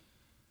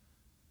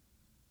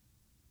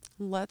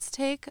 Let's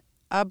take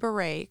a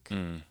break.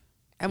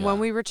 And when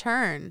we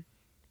return,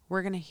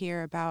 we're going to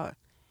hear about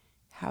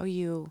how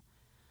you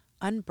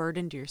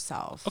unburdened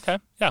yourself. Okay.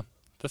 Yeah.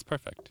 That's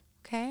perfect.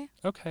 Okay?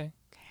 Okay.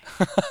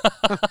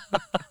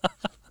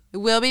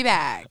 We'll be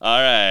back. All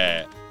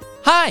right.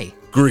 Hi.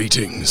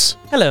 Greetings.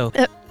 Hello.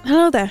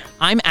 Hello there.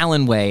 I'm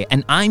Alan Way,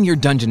 and I'm your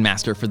dungeon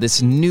master for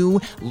this new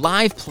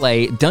live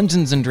play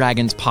Dungeons &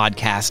 Dragons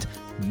podcast,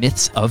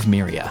 Myths of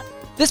Myria.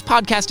 This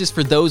podcast is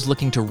for those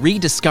looking to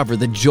rediscover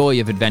the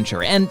joy of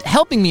adventure, and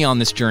helping me on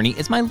this journey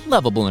is my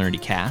lovable nerdy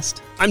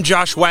cast. I'm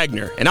Josh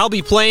Wagner, and I'll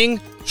be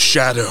playing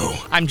Shadow.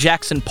 I'm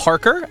Jackson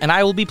Parker, and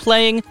I will be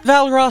playing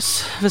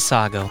Valros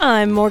Visago.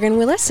 I'm Morgan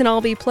Willis, and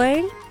I'll be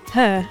playing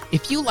her.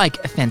 If you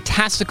like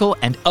fantastical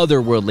and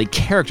otherworldly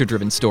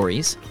character-driven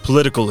stories,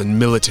 political and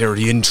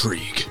military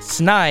intrigue,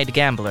 snide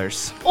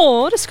gamblers,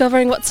 or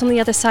discovering what's on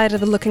the other side of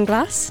the looking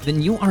glass, then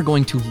you are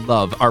going to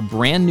love our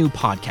brand new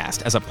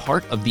podcast as a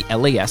part of the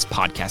LAS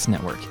Podcast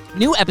Network.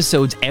 New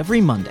episodes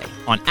every Monday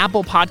on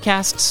Apple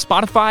Podcasts,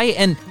 Spotify,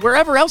 and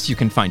wherever else you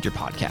can find your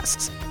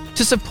podcasts.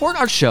 To support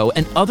our show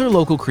and other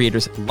local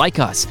creators like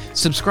us,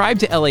 subscribe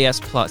to LAS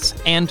Plus.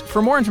 And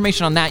for more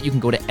information on that, you can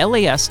go to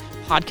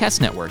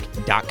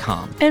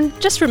laspodcastnetwork.com.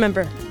 And just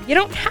remember, you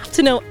don't have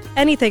to know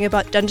anything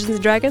about Dungeons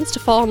 & Dragons to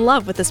fall in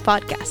love with this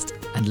podcast.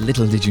 And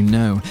little did you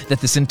know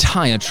that this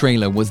entire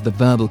trailer was the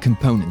verbal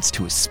components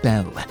to a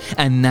spell.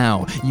 And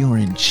now you're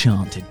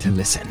enchanted to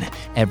listen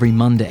every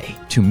Monday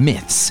to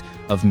Myths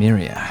of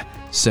Myria.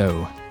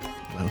 So,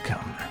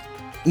 welcome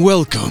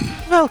Welcome.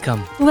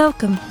 Welcome.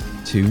 Welcome.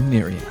 to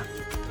Myria.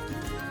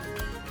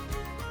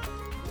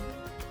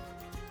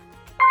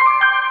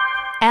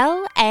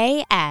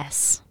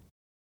 LAS.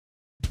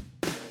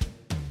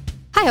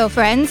 Hi-ho,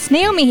 friends.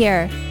 Naomi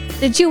here.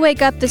 Did you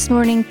wake up this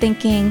morning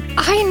thinking,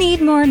 I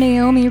need more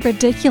Naomi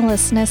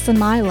ridiculousness in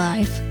my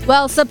life?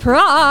 Well,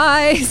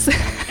 surprise!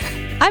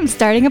 I'm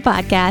starting a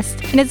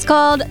podcast, and it's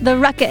called The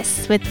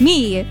Ruckus with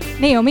me,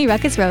 Naomi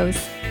Ruckus Rose.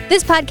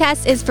 This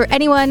podcast is for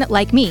anyone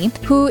like me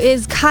who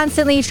is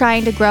constantly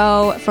trying to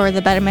grow for the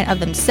betterment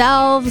of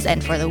themselves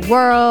and for the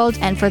world,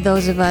 and for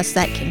those of us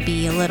that can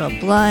be a little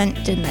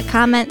blunt in the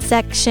comment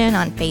section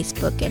on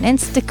Facebook and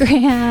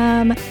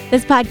Instagram.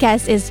 This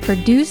podcast is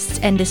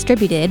produced and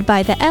distributed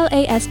by the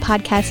LAS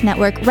Podcast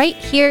Network right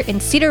here in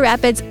Cedar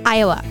Rapids,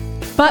 Iowa.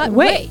 But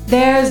wait,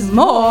 there's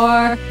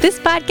more. This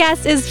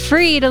podcast is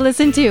free to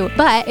listen to,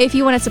 but if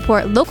you want to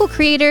support local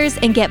creators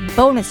and get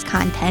bonus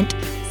content,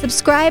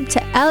 subscribe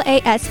to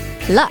LAS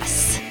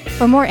Plus.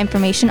 For more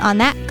information on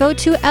that, go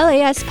to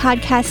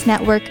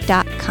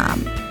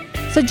laspodcastnetwork.com.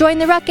 So join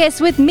the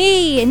ruckus with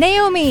me,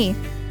 Naomi,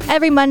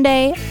 every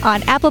Monday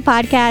on Apple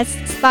Podcasts,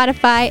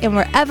 Spotify, and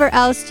wherever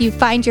else you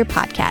find your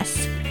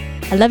podcasts.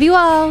 I love you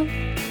all,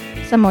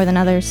 some more than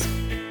others.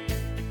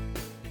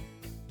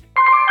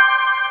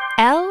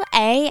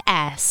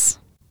 LAS.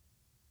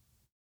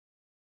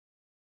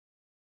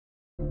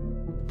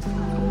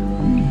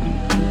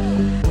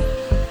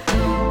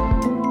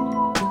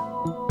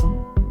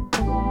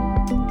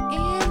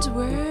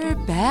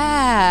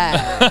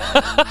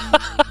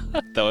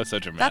 That was so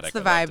dramatic. That's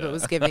the vibe it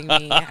was giving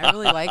me. I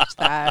really liked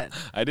that.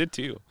 I did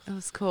too. It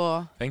was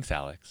cool. Thanks,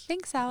 Alex.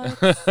 Thanks,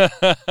 Alex.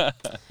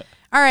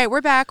 All right,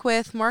 we're back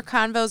with more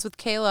convos with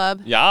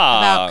Caleb Yeah.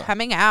 about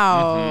coming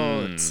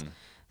out. Mhm.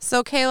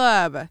 So,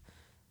 Caleb,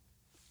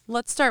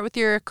 let's start with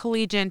your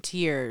collegiate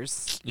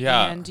years.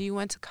 Yeah. And you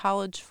went to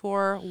college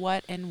for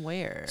what and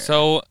where?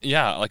 So,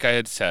 yeah, like I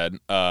had said,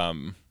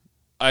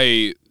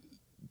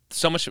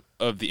 so much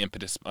of the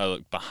impetus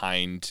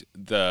behind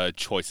the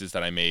choices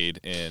that I made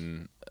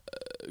in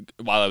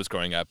while I was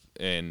growing up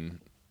in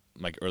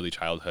like early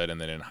childhood and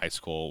then in high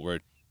school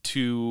were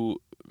to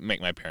make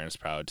my parents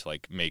proud, to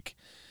like make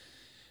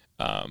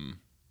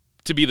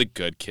to be the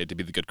good kid, to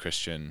be the good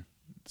Christian,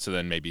 so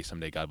then maybe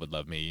someday God would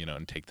love me,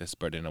 and take this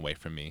burden away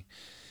from me.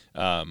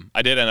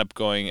 I did end up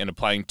going and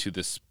applying to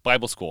this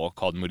Bible school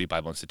called Moody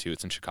Bible Institute.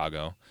 It's in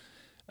Chicago.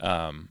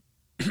 And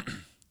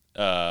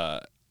I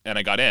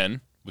got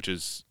in, which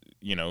is,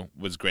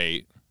 was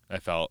great. I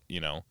felt,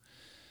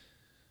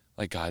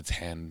 like God's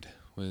hand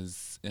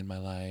was in my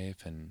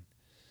life and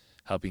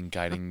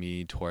guiding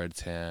me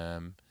towards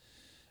him.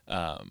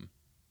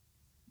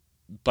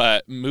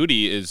 But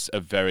Moody is a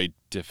very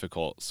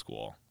difficult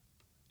school.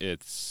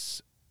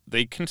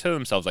 They consider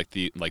themselves like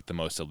the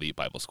most elite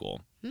Bible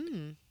school.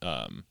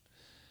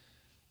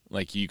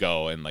 Like you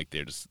go and like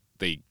they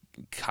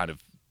kind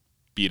of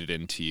beat it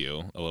into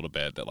you a little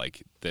bit that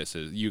like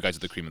you guys are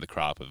the cream of the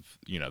crop of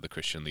the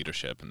Christian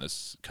leadership in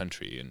this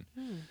country, and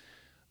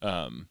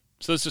so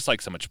there's just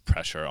like so much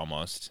pressure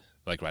almost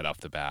like right off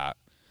the bat.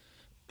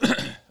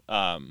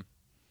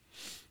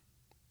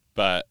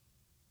 But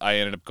I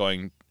ended up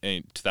going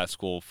to that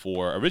school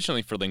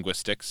originally for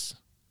linguistics,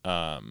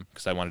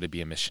 because I wanted to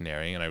be a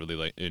missionary and I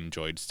really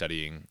enjoyed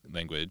studying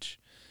language.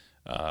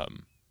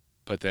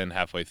 But then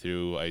halfway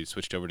through, I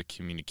switched over to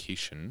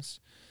communications.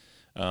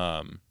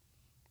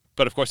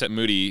 But of course, at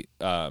Moody,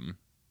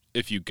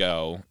 if you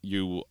go,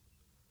 you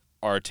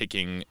are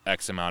taking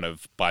X amount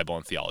of Bible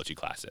and theology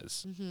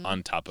classes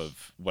on top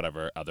of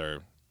whatever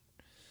other,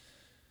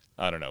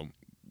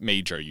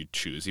 major you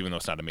choose. Even though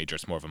it's not a major,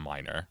 it's more of a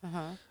minor.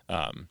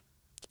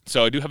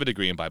 So I do have a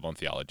degree in Bible and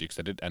theology because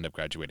I did end up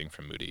graduating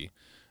from Moody.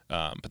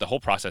 But the whole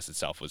process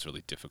itself was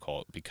really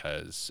difficult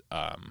because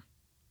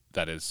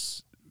that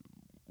is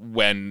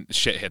when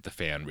shit hit the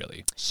fan,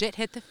 really. Shit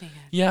hit the fan.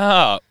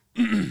 Yeah.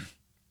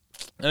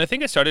 And I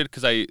think I started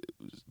because I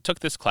took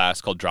this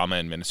class called Drama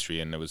and Ministry,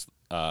 and it was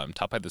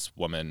taught by this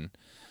woman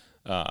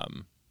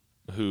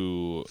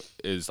who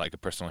is like a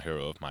personal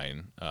hero of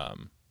mine.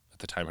 At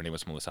the time, her name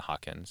was Melissa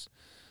Hawkins.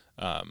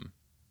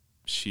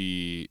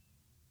 She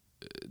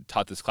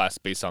taught this class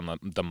based on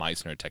the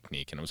Meisner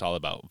technique, and it was all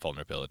about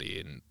vulnerability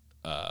and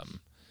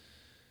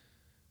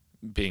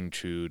being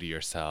true to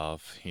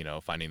yourself,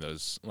 finding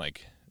those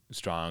like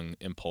strong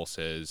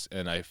impulses.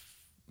 And I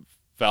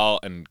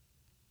felt and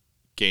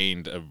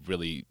gained a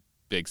really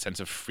big sense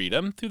of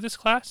freedom through this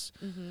class.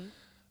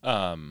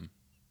 But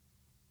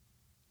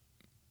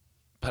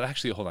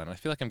actually, hold on, I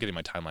feel like I'm getting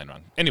my timeline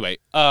wrong. Anyway,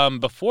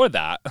 before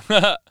that,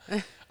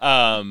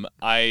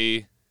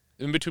 I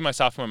in between my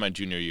sophomore and my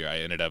junior year, I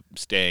ended up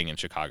staying in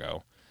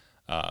Chicago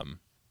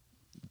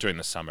during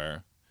the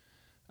summer.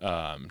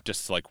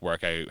 Just to like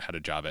work. I had a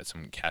job at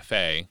some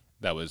cafe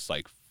that was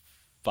like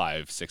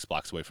 5-6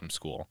 blocks away from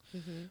school.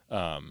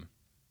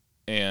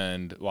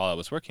 And while I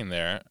was working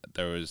there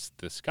was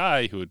this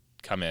guy who would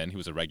come in. He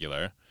was a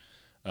regular,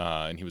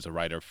 and he was a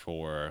writer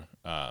for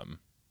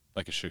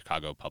like a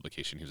Chicago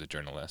publication. He was a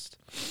journalist.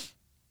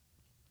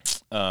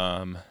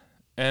 And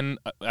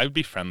I would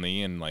be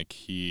friendly, and like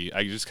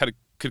I just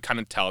could kind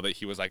of tell that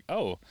he was like,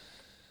 oh,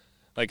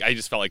 like I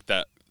just felt like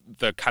the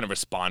kind of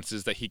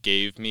responses that he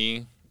gave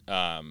me,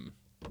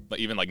 but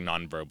even like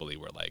non-verbally,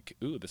 were like,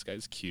 ooh, this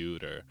guy's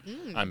cute, or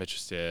I'm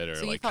interested, or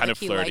So like you felt kind like of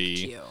he flirty.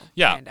 liked you,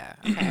 Yeah. kinda.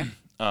 Okay.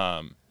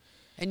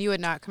 And you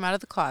had not come out of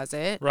the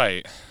closet.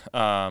 Right.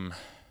 So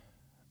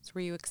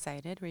were you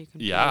excited? Were you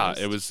confused? Yeah,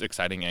 it was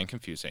exciting and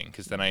confusing,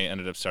 because then I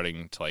ended up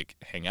starting to like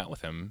hang out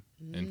with him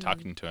and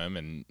talking to him,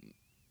 and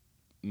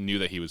knew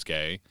that he was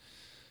gay.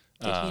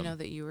 Did he know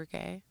that you were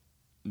gay?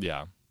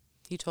 Yeah.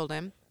 You told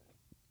him?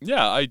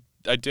 Yeah,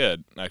 I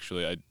did,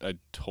 actually. I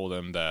told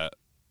him that,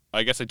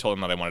 I guess I told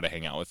him that I wanted to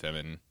hang out with him,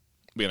 and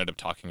we ended up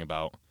talking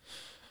about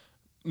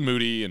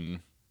Moody,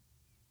 and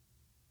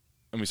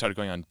we started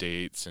going on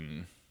dates,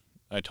 and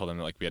I told him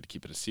that like we had to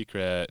keep it a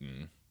secret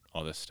and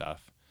all this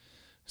stuff.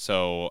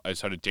 So I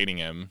started dating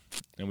him,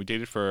 and we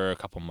dated for a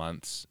couple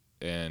months,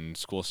 and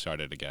school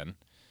started again.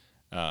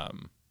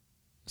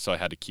 So I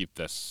had to keep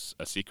this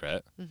a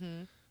secret,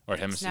 or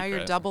him a secret. Now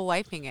you're double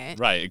lifing it.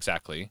 Right,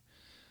 exactly.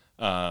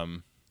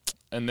 And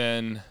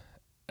then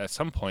at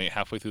some point,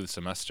 halfway through the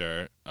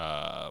semester,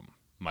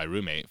 my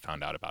roommate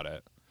found out about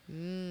it.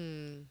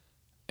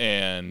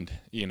 And,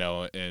 you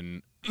know,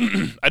 and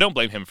I don't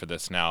blame him for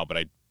this now, but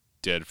I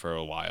did for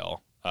a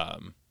while,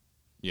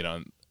 you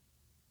know,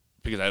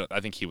 because I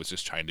think he was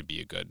just trying to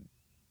be a good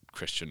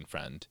Christian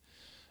friend.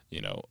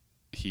 You know,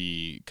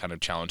 he kind of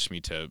challenged me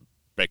to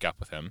break up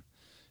with him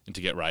and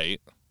to get right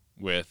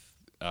with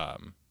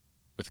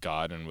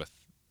God and with,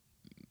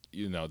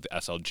 you know, the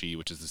SLG,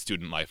 which is the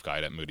student life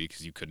guide at Moody,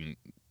 because you couldn't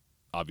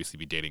obviously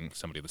be dating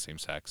somebody of the same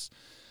sex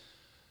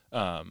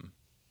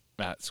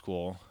at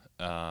school.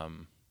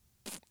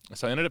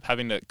 So I ended up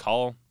having to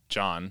call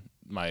John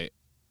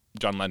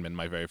Lenman,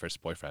 my very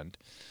first boyfriend,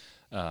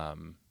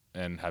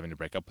 and having to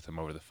break up with him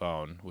over the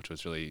phone, which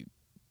was really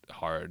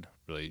hard,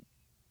 really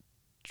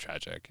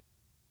tragic.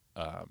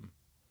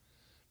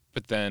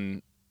 But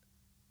then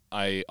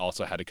I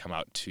also had to come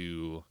out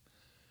to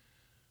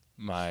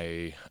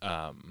my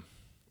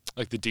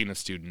like the dean of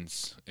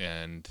students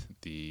and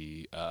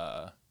the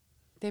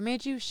They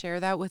made you share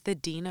that with the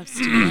dean of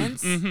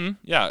students?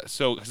 Yeah,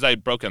 so because I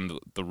had broken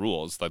the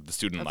rules, like the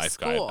student life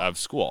guide of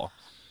school.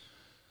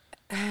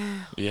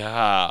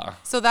 Yeah.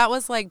 So that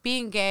was like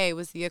being gay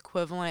was the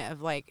equivalent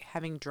of like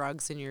having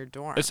drugs in your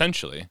dorm.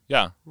 Essentially,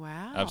 yeah.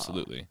 Wow.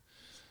 Absolutely.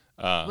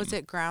 Was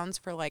it grounds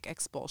for like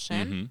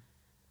expulsion?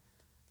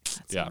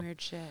 That's some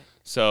weird shit.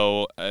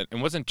 So it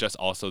wasn't just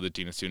also the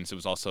dean of students. It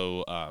was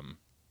also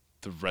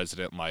the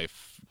resident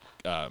life.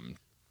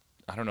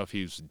 I don't know if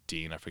he was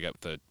dean. I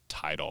forget the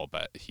title,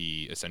 but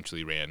he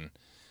essentially ran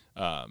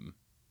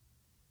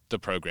the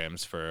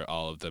programs for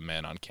all of the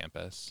men on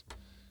campus.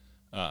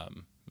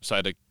 So I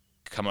had to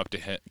come out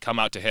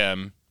to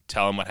him,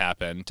 tell him what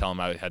happened, tell him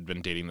I had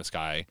been dating this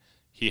guy.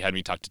 He had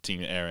me talk to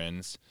Tina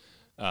Ahrens,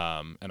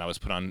 and I was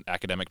put on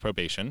academic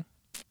probation.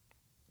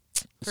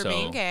 For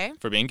being gay.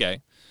 For being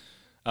gay.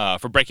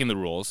 For breaking the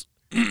rules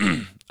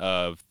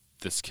of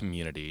this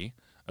community,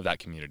 of that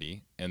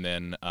community. And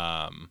then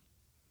I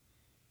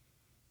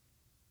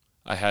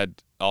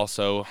had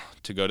also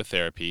to go to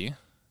therapy.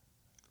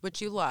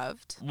 Which you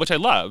loved. Which I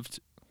loved,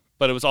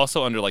 but it was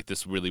also under like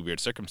this really weird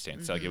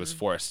circumstance. Like it was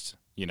forced,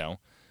 you know?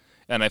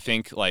 And I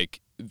think like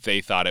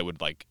they thought it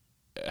would like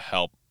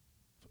help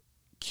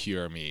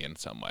cure me in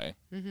some way,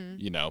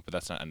 you know, but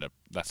that's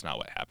not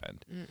what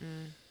happened.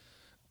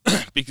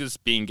 Because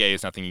being gay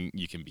is nothing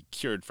you can be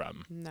cured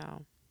from.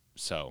 No.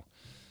 So,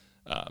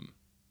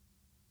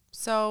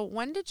 So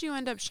when did you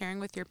end up sharing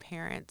with your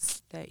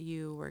parents that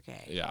you were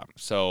gay? Yeah.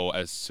 So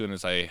as soon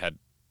as I had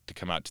to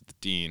come out to the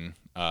dean,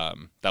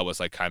 that was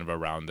like kind of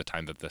around the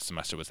time that the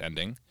semester was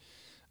ending.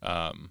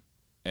 And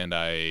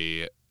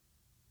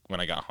when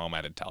I got home, I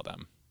had to tell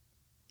them.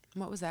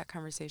 What was that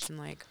conversation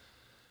like?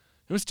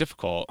 It was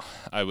difficult.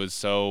 I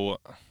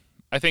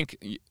think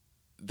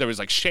there was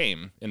like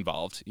shame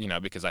involved, you know,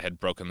 because I had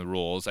broken the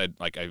rules. I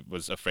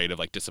was afraid of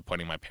like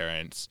disappointing my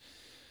parents.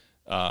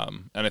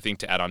 And I think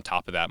to add on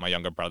top of that, my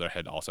younger brother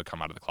had also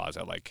come out of the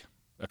closet like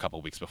a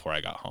couple weeks before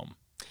I got home.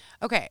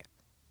 Okay.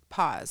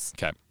 Pause.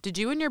 Okay. Did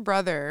you and your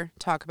brother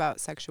talk about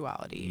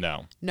sexuality?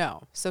 No.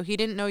 No. So he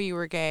didn't know you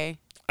were gay?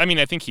 I mean,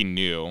 I think he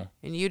knew.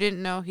 And you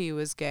didn't know he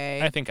was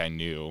gay? I think I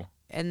knew.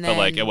 And then, but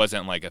like it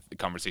wasn't like a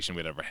conversation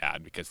we'd ever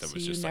had because there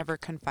was you just never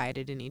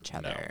confided in each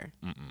other.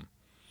 No.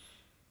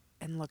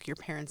 And look, your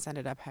parents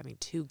ended up having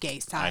two gay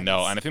sons. I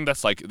know, and I think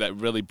that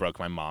really broke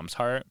my mom's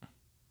heart.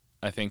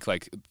 I think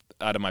like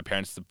out of my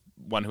parents, the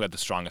one who had the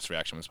strongest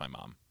reaction was my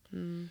mom.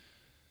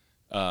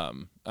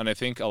 And I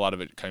think a lot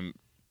of it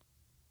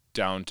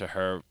down to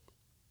her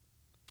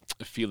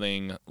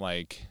feeling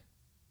like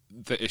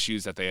the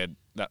issues that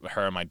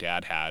her and my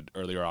dad had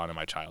earlier on in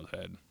my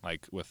childhood,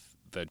 like with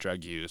the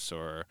drug use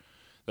or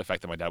the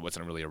fact that my dad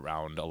wasn't really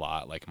around a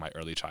lot, like in my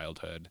early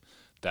childhood,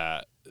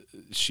 that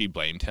she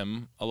blamed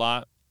him a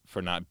lot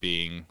for not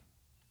being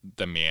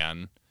the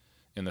man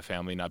in the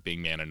family, not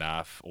being man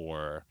enough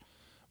or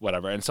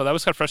whatever. And so that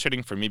was kind of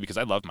frustrating for me because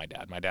I love my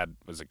dad. My dad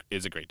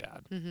is a great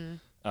dad.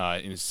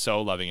 Mm-hmm. He's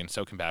so loving and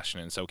so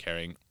compassionate and so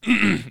caring.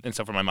 And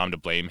so for my mom to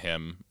blame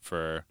him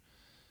for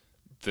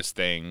this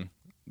thing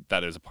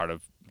that is a part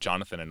of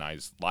Jonathan and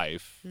I's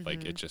life, mm-hmm.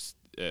 like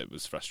it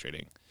was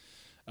frustrating.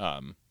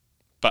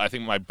 But I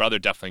think my brother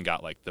definitely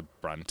got like the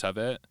brunt of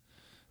it.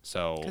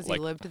 So because like,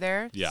 he lived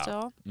there yeah,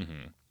 still?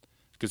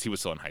 Because he was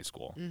still in high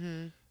school.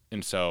 Mm-hmm.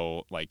 And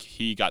so like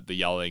he got the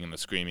yelling and the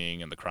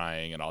screaming and the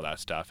crying and all that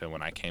stuff. And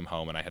when I came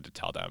home and I had to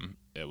tell them,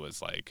 it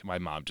was like my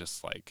mom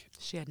just like...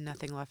 She had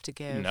nothing left to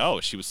give.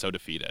 No, she was so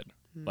defeated.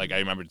 Mm-hmm. Like I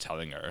remember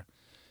telling her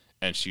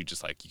and she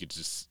just like, you could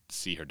just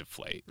see her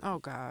deflate. Oh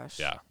gosh.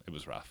 Yeah, it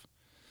was rough.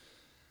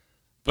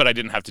 But I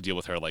didn't have to deal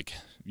with her like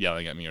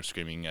yelling at me or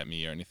screaming at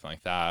me or anything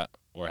like that,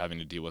 or having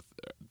to deal with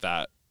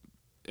that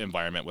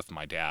environment with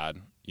my dad,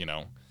 you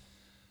know,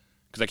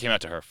 because I came out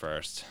to her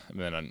first, and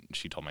then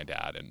she told my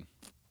dad, and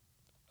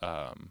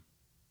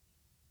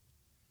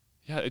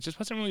yeah, it just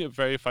wasn't really a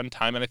very fun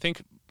time. And I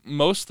think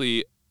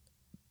mostly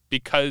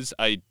because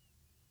I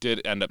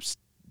did end up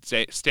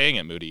staying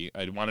at Moody,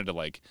 I wanted to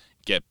like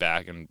get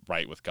back and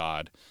right with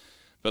God,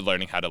 but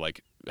learning how to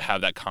like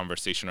have that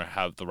conversation or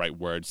have the right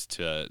words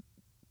to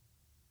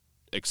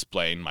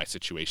explain my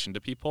situation to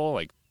people,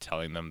 like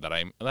telling them that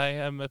I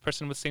am a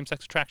person with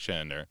same-sex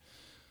attraction, or,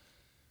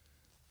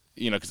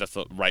 you know, because that's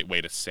the right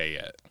way to say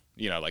it,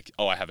 you know, like,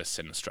 oh, I have a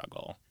sin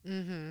struggle.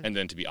 Mm-hmm. And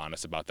then to be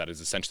honest about that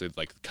is essentially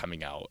like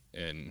coming out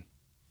in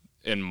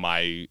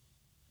my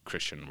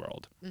Christian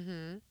world.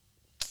 Mm-hmm.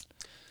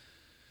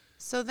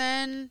 So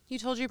then you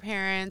told your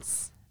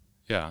parents.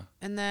 Yeah.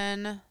 And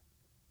then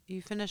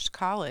you finished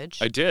college.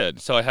 I did.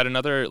 So I had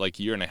another like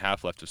year and a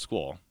half left of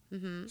school.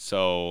 Mm-hmm.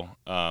 So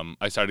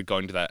I started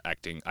going to that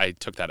acting. I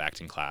took that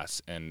acting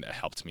class, and it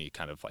helped me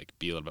kind of like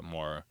be a little bit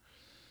more,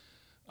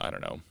 I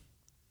don't know,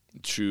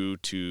 true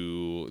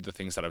to the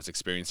things that I was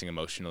experiencing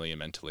emotionally and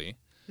mentally.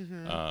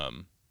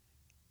 Mm-hmm.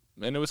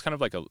 And it was kind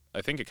of like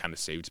I think it kind of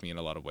saved me in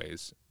a lot of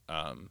ways.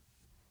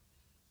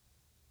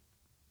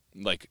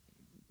 Like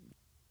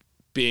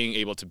being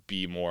able to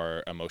be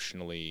more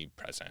emotionally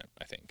present,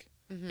 I think,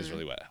 mm-hmm. is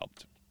really what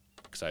helped,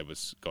 because I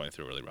was going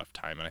through a really rough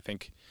time. And I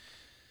think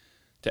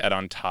to add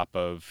on top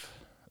of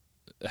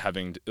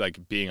having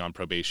like being on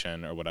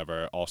probation or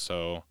whatever,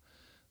 also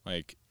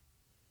like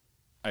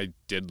I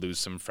did lose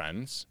some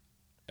friends,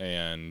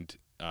 and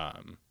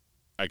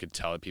I could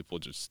tell that people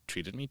just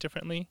treated me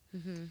differently.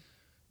 Mm-hmm.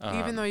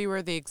 Even though you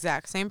were the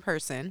exact same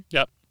person.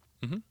 Yep.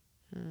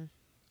 Mm-hmm. Mm.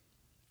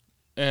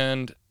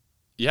 And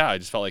yeah, I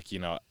just felt like, you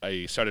know,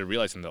 I started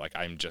realizing that like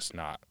I'm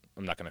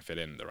not going to fit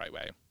in the right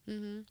way.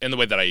 Mm-hmm. In the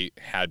way that I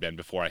had been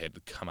before I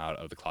had come out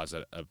of the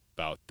closet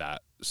about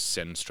that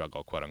sin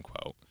struggle, quote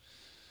unquote.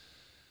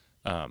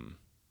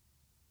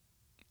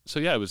 So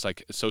yeah, it was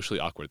like socially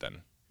awkward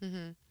then,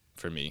 mm-hmm.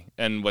 for me.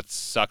 And what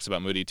sucks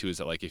about Moody too is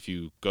that like if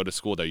you go to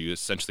school there, you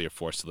essentially are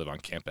forced to live on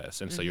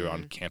campus, and so you're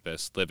on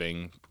campus,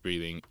 living,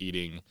 breathing,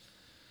 eating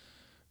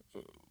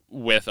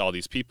with all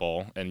these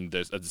people, and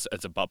it's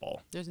a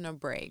bubble. There's no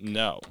break.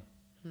 No.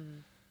 Mm-hmm.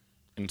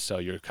 And so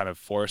you're kind of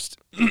forced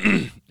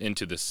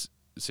into this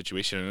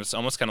situation, and it's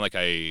almost kind of like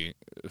I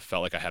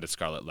felt like I had a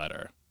scarlet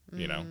letter,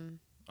 you know,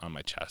 on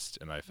my chest,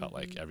 and I felt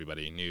like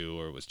everybody knew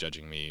or was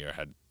judging me or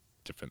had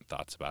different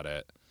thoughts about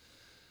it,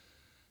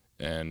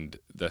 and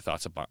the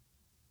thoughts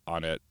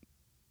on it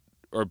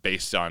are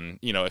based on,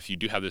 you know, if you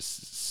do have this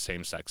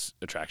same-sex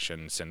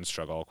attraction, sin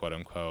struggle, quote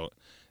unquote,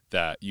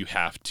 that you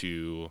have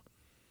to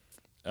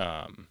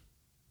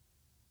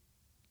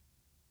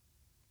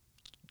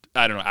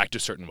I don't know, act a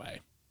certain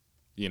way.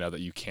 You know, that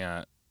you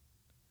can't,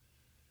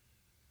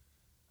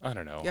 I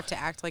don't know. You have to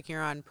act like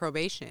you're on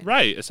probation.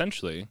 Right,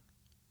 essentially.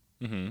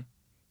 Mm-hmm.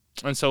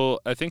 And so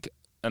I think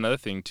another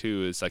thing,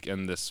 too, is, like,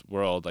 in this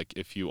world, like,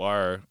 if you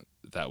are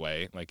that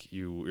way, like,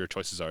 your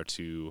choices are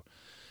to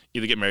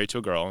either get married to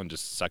a girl and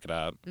just suck it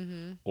up,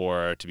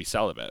 or to be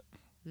celibate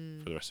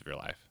for the rest of your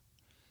life.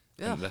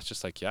 And that's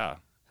just like, yeah.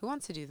 Who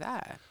wants to do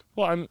that?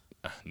 Well,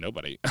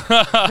 nobody.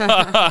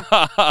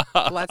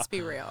 Let's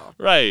be real.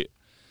 Right.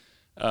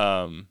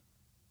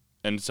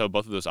 And so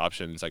both of those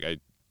options, like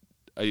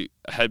I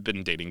had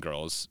been dating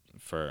girls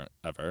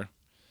forever.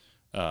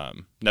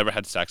 Never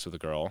had sex with a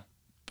girl,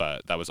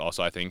 but that was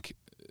also, I think,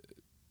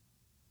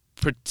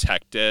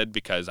 protected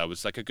because I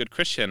was like a good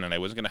Christian and I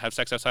wasn't going to have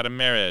sex outside of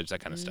marriage, that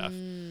kind of stuff.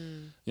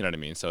 You know what I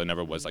mean? So it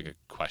never was like a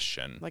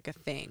question. Like a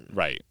thing.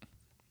 Right.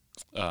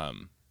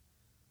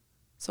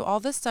 So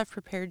all this stuff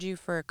prepared you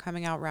for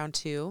coming out round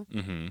 2.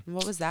 Mm-hmm.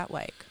 What was that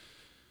like?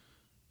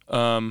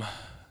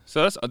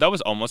 So that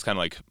was almost kind of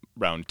like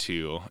round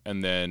 2.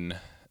 And then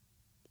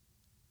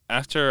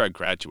after I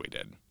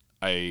graduated,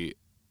 I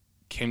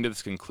came to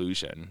this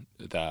conclusion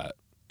that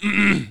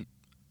Okay,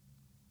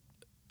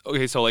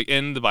 so like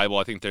in the Bible,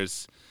 I think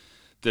there's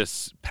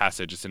this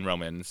passage. It's in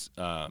Romans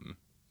 9,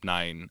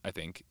 I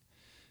think.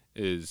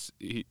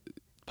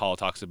 Paul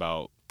talks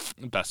about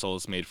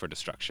vessels made for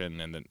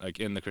destruction, and then like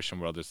in the Christian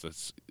world, there's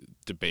this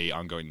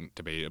ongoing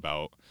debate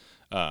about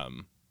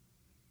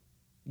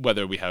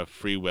whether we have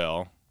free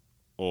will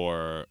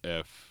or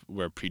if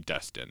we're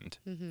predestined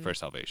for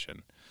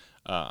salvation.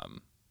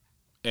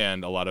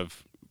 And a lot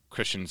of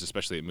Christians,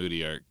 especially at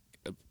Moody,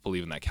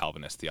 believe in that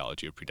Calvinist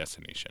theology of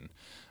predestination,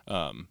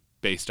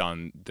 based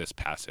on this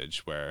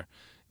passage where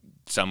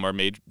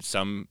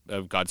some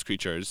of God's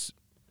creatures,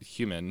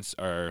 humans,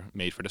 are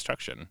made for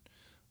destruction,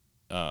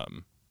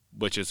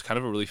 which is kind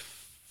of a really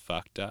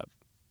fucked up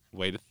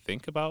way to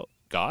think about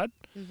God.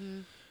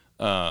 And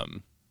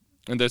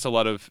there's a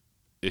lot of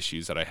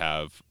issues that I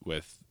have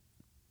with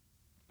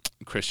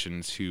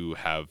Christians who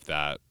have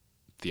that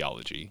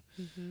theology,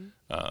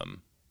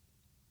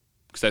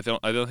 because I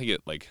don't think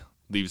it like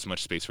leaves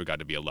much space for God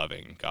to be a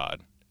loving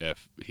God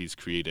if He's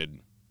created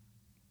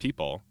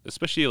people,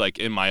 especially like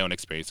in my own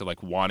experience of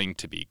like wanting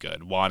to be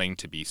good, wanting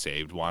to be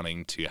saved,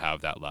 wanting to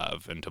have that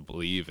love and to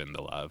believe in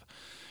the love,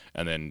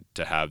 and then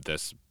to have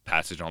this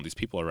passage and all these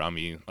people around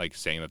me like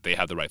saying that they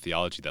have the right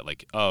theology, that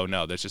like, oh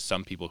no, there's just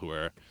some people who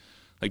are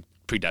like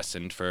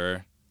predestined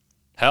for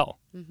hell,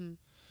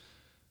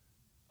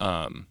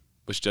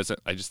 which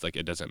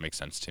it doesn't make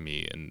sense to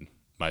me in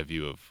my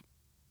view of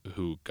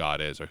who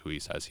God is or who He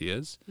says He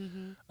is.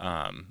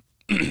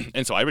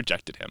 And so I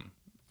rejected Him.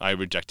 I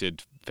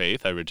rejected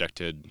faith. I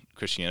rejected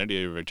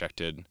Christianity. I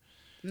rejected.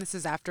 And this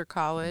is after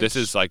college? This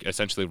is like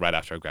essentially right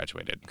after I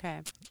graduated.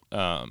 Okay.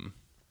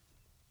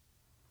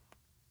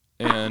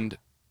 And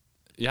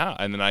yeah,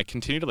 and then I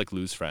continued to like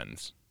lose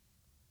friends.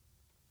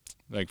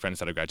 Like friends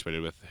that I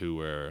graduated with who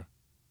were,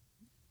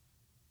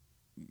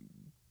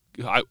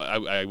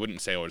 I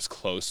wouldn't say I was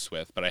close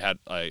with, but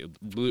I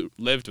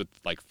lived with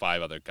like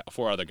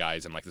four other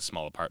guys in like this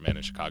small apartment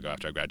in Chicago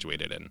after I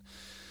graduated, and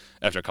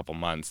after a couple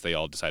months they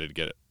all decided to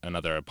get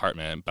another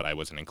apartment, but I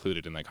wasn't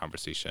included in that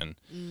conversation.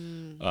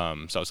 So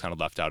I was kind of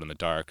left out in the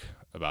dark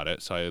about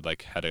it. So I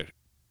like had a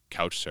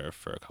couch surf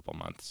for a couple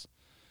months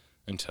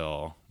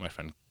until my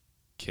friend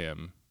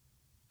Kim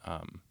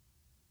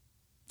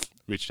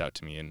reached out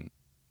to me and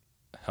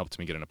helped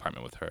me get an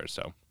apartment with her.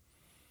 So.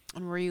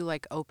 And were you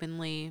like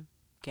openly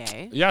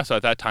gay? Yeah, so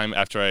at that time,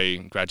 after I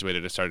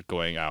graduated, I started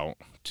going out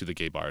to the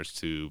gay bars,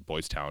 to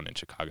Boys Town in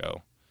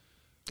Chicago.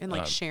 And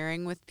like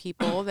sharing with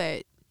people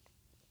that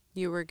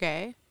you were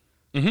gay?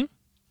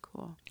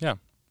 Cool. Yeah.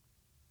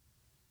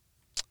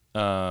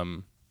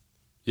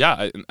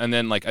 Yeah, and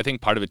then like I think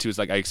part of it too is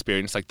like I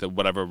experienced like the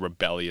whatever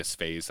rebellious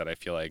phase that I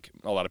feel like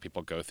a lot of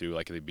people go through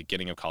like at the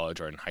beginning of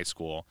college or in high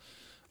school,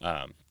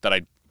 that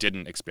I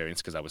didn't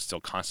experience because I was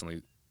still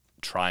constantly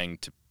trying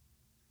to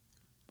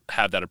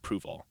have that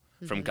approval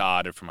from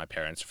God or from my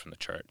parents or from the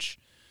church.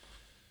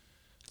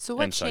 So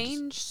what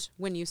changed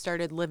when you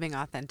started living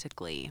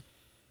authentically?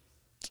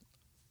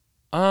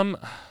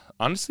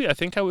 Honestly, I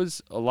think a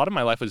lot of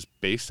my life was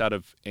based out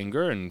of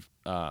anger and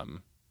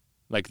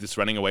like this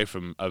running away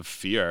of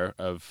fear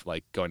of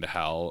like going to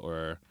hell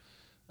or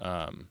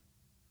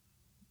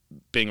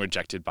being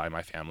rejected by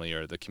my family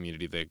or the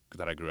community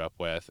that I grew up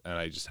with, and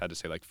I just had to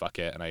say like fuck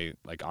it. And I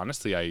like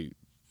honestly I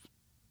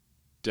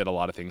did a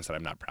lot of things that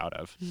I'm not proud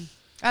of.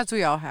 As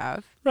we all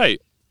have.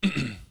 Right.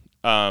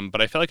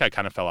 But I feel like I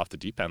kind of fell off the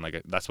deep end.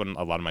 Like that's when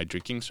a lot of my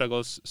drinking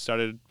struggles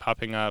started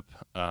popping up.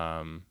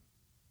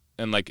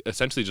 And like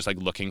essentially just like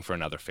looking for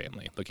another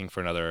family, looking for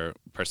another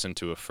person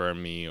to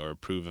affirm me or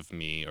approve of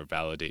me or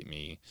validate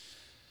me.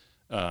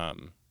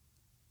 And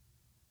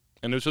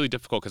it was really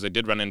difficult because I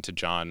did run into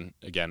John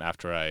again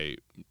after I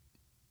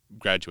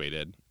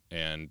graduated,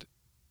 and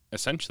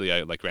essentially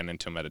I like ran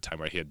into him at a time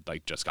where he had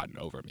like just gotten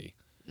over me.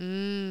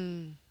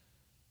 And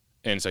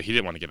so he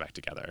didn't want to get back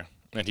together,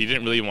 and he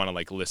didn't really want to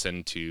like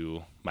listen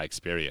to my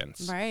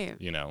experience. Right.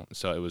 You know,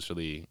 so it was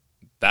really,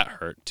 that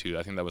hurt too.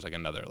 I think that was like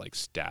another like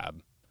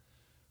stab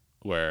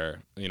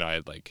where, you know, I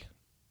had like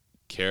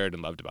cared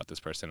and loved about this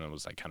person and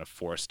was like kind of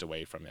forced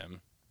away from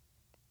him.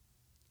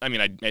 I mean,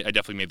 I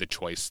definitely made the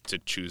choice to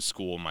choose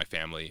school, my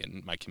family,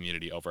 and my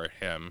community over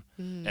him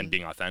and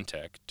being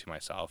authentic to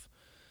myself.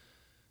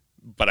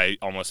 But I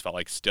almost felt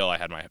like still I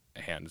had my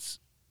hands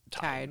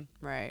tied.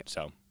 Right.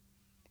 So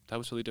that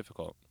was really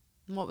difficult.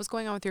 What was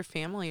going on with your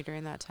family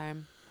during that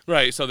time?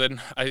 Right. So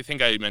then I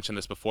think I mentioned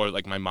this before,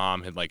 like my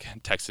mom had like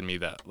texted me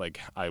that like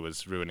I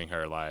was ruining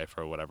her life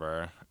or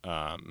whatever.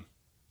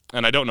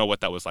 And I don't know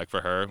what that was like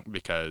for her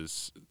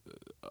because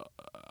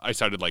I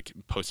started like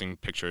posting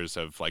pictures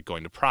of like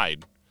going to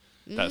Pride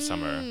that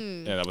summer.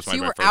 Yeah, that was so my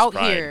you very were first out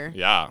Pride. Here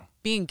yeah.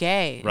 Being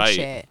gay and right.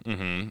 shit.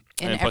 And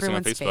posting on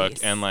everyone's Facebook.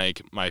 face. And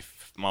like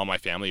all my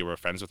family were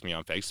friends with me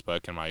on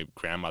Facebook, and my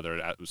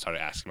grandmother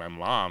started asking my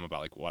mom about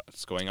like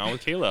what's going on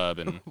with Caleb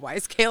and why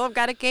has Caleb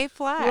got a gay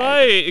flag?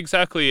 Right,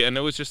 exactly. And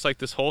it was just like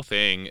this whole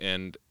thing,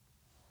 and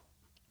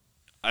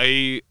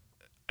in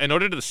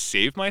order to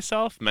save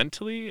myself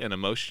mentally and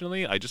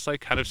emotionally, I just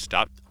like kind of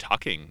stopped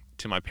talking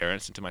to my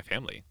parents and to my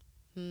family.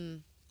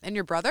 And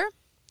your brother?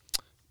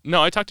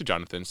 No, I talk to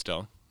Jonathan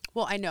still.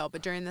 Well, I know,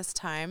 but during this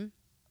time,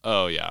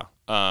 Oh yeah.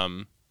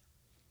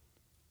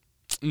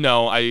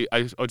 No, I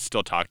would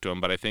still talk to him,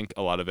 but I think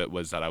a lot of it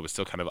was that I was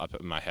still kind of up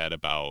in my head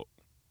about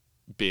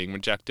being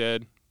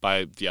rejected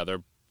by the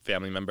other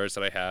family members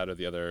that I had, or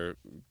the other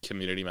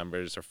community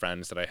members or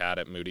friends that I had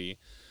at Moody.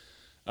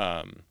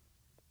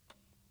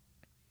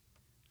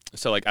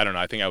 So like, I don't know.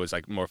 I think I was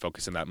like more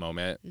focused in that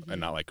moment and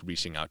not like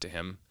reaching out to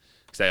him,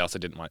 because I also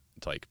didn't want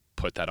to like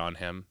put that on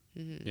him,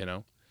 you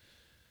know?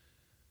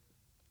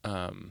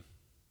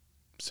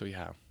 So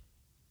yeah.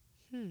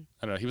 I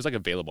don't know. He was like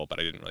available, but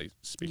I didn't really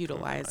speak to him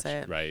Utilize much.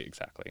 it. Right,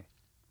 exactly.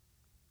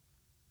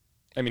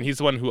 I mean, he's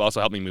the one who also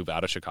helped me move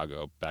out of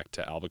Chicago back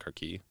to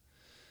Albuquerque.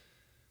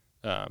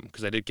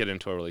 Because I did get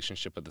into a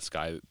relationship with this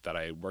guy that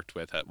I worked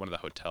with at one of the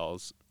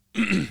hotels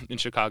in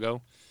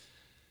Chicago.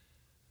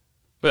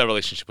 But that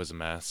relationship was a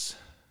mess.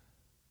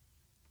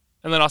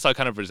 And then also I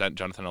kind of resent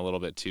Jonathan a little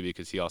bit too,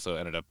 because he also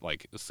ended up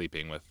like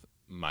sleeping with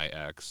my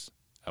ex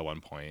at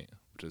one point,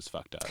 which is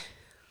fucked up.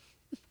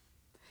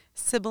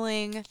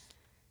 sibling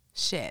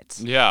shit.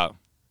 Yeah.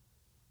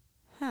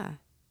 Huh.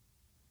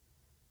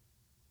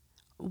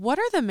 What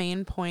are the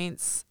main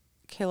points,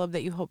 Caleb,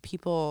 that you hope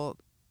people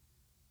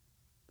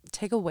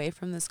take away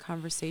from this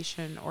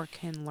conversation or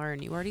can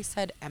learn? You already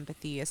said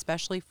empathy,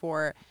 especially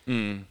for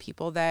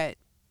people that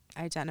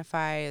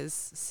identify as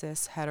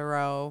cis,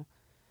 hetero,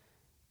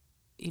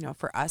 you know,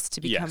 for us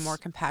to become more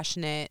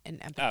compassionate and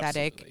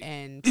empathetic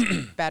and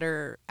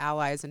better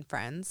allies and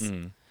friends.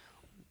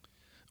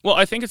 Well,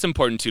 I think it's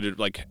important to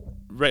like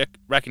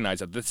recognize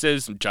that this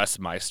is just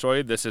my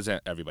story. This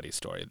isn't everybody's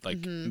story.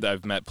 Like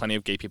I've met plenty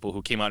of gay people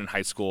who came out in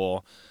high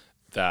school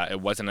that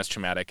it wasn't as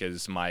traumatic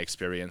as my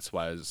experience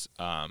was.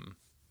 I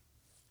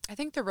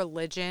think the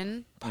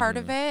religion part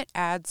of it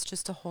adds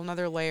just a whole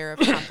nother layer of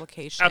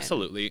complication.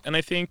 Absolutely. And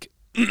I think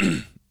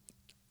to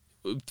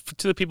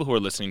the people who are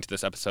listening to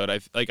this episode,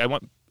 I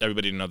want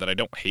everybody to know that I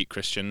don't hate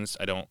Christians.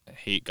 I don't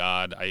hate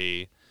God.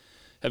 I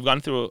have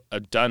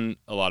done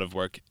a lot of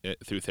work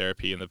through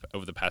therapy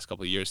over the past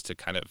couple of years to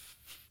kind of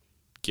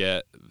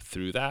get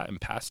through that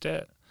and past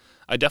it.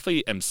 I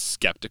definitely am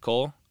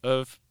skeptical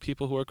of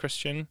people who are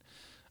Christian.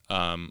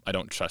 I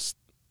don't trust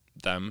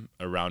them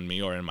around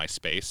me or in my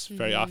space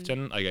very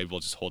often. Like I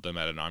will just hold them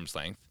at an arm's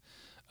length.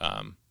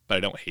 But I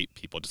don't hate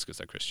people just because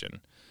they're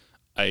Christian.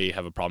 I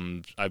have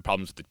problems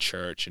with the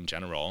church in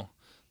general,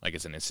 like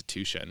as an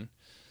institution.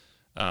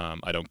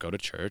 I don't go to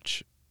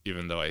church,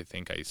 even though I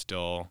think I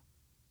still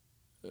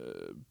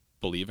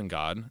believe in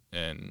God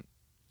and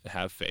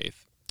have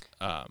faith.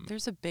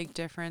 There's a big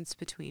difference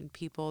between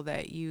people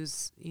that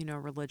use, you know,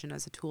 religion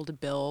as a tool to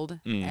build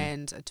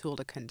and a tool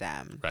to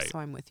condemn. Right. So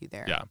I'm with you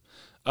there. Yeah.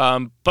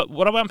 But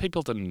what I want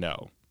people to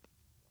know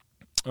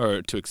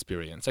or to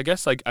experience, I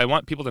guess, like I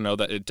want people to know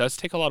that it does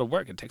take a lot of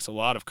work. It takes a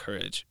lot of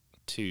courage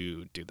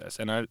to do this.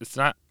 And I'm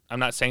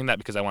not saying that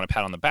because I want a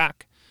pat on the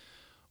back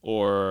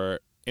or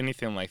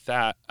anything like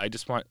that. I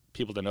just want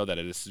people to know that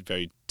it is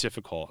very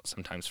difficult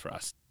sometimes for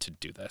us to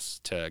do this,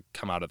 to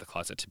come out of the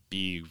closet, to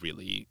be real,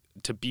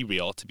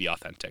 to be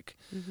authentic.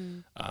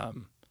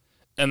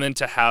 And then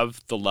to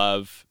have the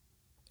love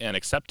and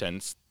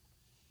acceptance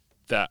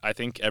that I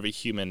think every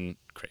human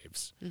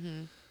craves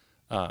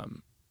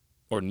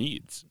or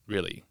needs,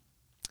 really.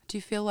 Do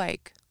you feel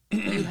like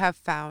you have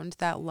found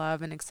that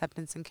love and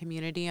acceptance and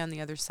community on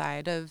the other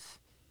side of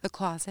the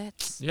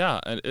closet? Yeah,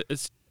 and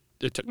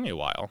it took me a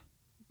while,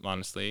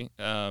 honestly.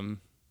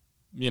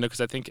 You know, because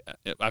I think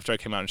after I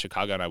came out in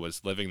Chicago and I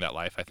was living that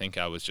life, I think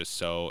I was just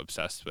so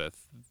obsessed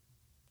with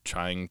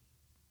trying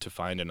to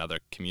find another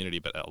community,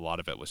 but a lot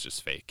of it was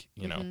just fake,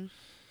 you know.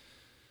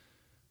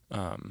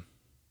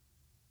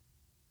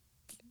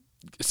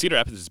 Cedar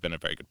Rapids has been a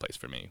very good place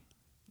for me.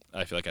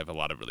 I feel like I have a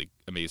lot of really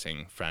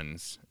amazing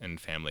friends and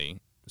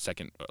family,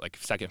 second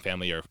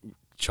family or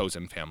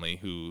chosen family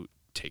who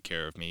take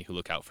care of me, who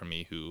look out for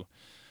me, who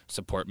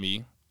support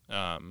me,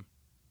 and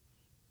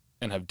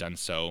have done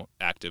so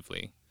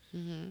actively.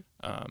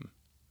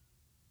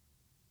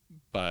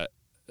 But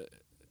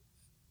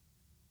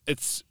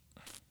it's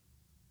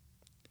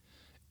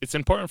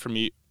important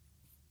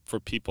for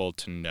people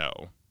to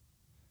know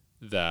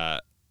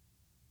that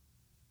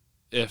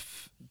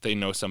if they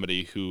know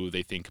somebody who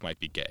they think might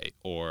be gay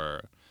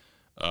or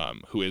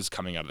who is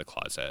coming out of the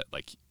closet,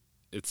 like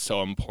it's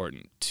so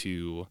important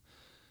to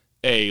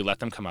let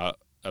them come out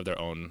of their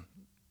own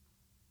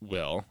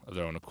will, of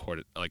their own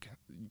accord. Like,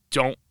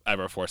 don't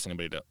ever force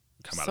anybody to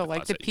come out of the closet. So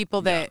like the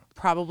people that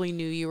probably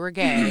knew you were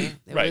gay,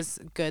 it Right. was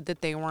good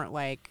that they weren't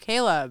like,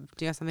 Caleb,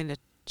 do you have something to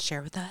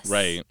share with us?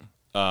 Right.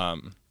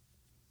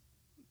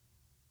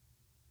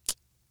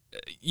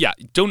 Yeah,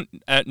 don't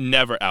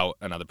never out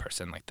another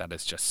person. Like that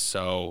is just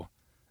so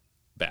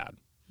bad.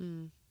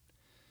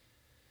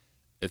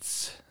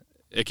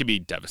 It could be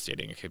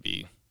devastating. It could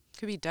be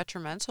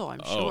detrimental,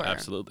 I'm oh, sure.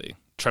 absolutely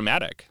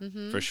traumatic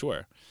for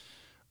sure.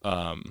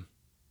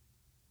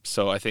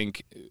 So I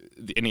think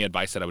any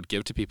advice that I would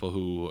give to people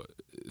who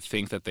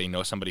think that they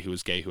know somebody who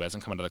is gay who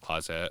hasn't come out of the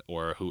closet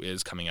or who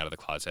is coming out of the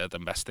closet, the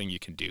best thing you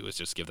can do is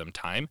just give them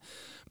time,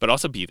 but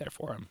also be there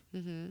for them.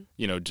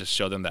 Mm-hmm. Just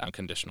show them that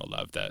unconditional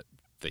love that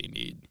they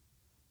need.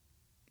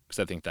 Because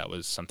I think that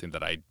was something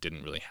that I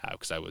didn't really have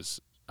because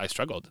I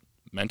struggled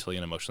mentally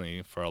and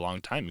emotionally for a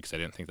long time because I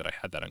didn't think that I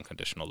had that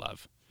unconditional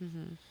love.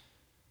 Mm-hmm.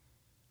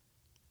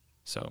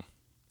 So.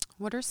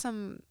 What are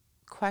some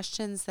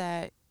questions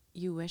that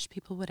you wish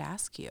people would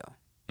ask you?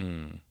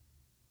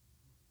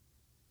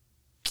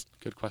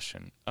 Good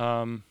question.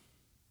 I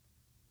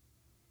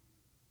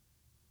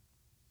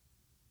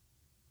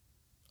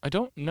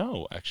don't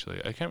know,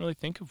 actually. I can't really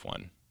think of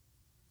one.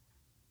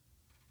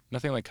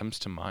 Nothing like comes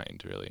to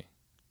mind, really.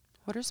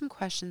 What are some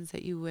questions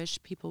that you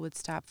wish people would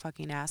stop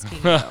fucking asking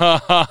you?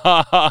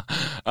 Oh,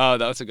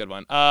 that was a good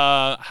one.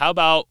 How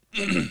about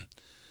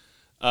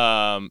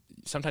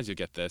sometimes you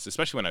get this,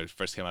 especially when I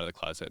first came out of the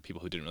closet,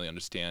 people who didn't really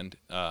understand.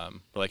 Were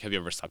like, have you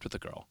ever slept with a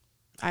girl?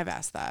 I've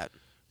asked that.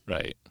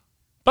 Right.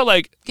 But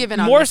like Given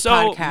on more this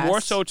so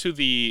podcast. to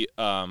the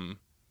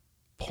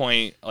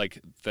point,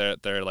 like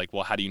they're like,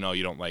 well, how do you know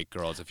you don't like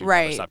girls if you've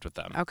Right. never slept with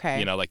them?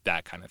 Okay. Like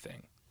that kind of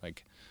thing.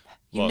 Like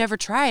You've never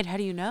tried. How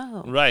do you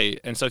know? Right.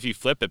 And so if you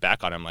flip it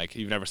back on them, like,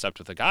 you've never slept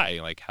with a guy,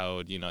 like,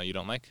 how do you know you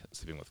don't like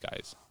sleeping with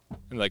guys?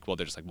 And like, well,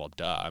 they're just like, well,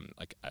 duh. I'm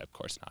like, of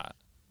course not.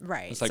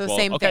 Right. It's like, so well,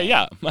 same okay, thing.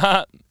 yeah.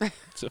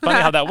 It's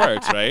funny how that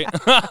works, right?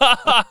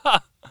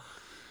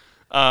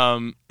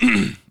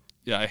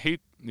 Yeah, I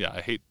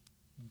hate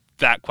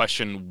that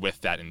question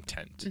with that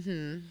intent.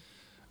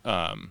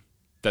 Mm-hmm.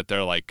 That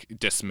they're like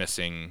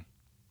dismissing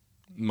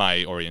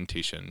my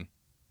orientation.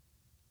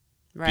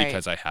 Right.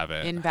 Because I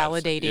haven't.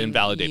 Invalidating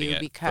you it,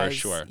 because for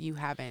sure. you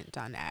haven't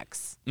done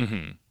X.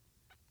 Mm-hmm.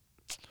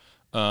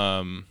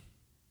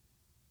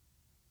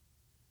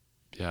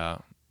 Yeah.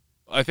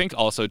 I think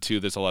also, too,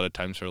 there's a lot of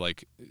times where,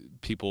 like,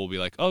 people will be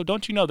like, oh,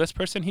 don't you know this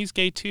person? He's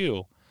gay,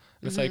 too.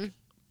 And it's like,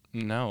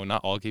 no,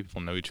 not all gay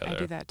people know each other. I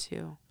do that,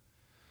 too.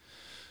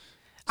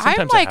 Sometimes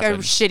I'm like it a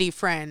happens. shitty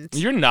friend.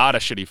 You're not a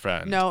shitty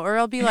friend. No, or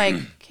I'll be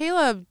like,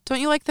 Caleb, don't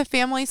you like the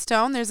Family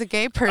Stone? There's a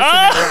gay person in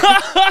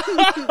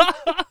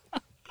it.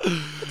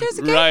 There's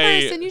a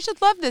gay person. You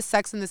should love this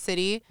Sex in the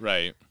City.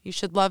 Right. You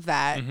should love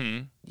that.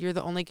 Mm-hmm. You're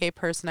the only gay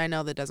person I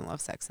know that doesn't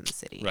love Sex in the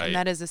City. Right. And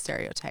that is a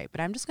stereotype.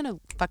 But I'm just going to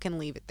fucking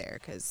leave it there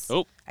because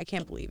I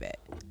can't believe it.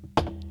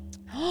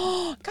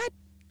 Oh, God.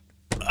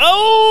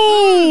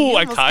 Oh,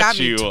 I almost caught got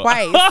you. Me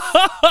twice.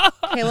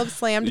 Caleb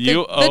slammed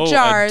You the owe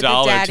jar,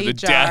 $1 the to the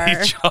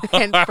daddy jar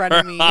in front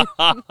of me.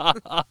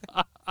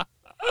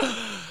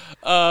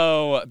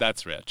 Oh,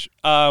 that's rich.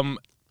 Do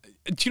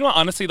you know what,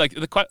 honestly, like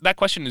that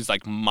question is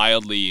like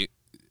mildly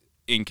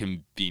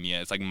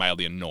inconvenient. It's like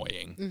mildly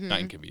annoying. Mm-hmm. Not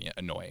inconvenient,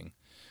 annoying.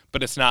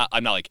 But it's not,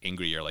 I'm not like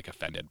angry or like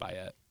offended by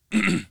it.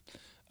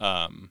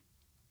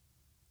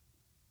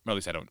 Or at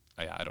least I don't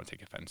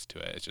take offense to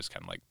it. It's just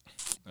kind of like,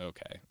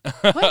 okay.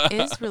 What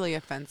is really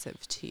offensive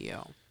to you?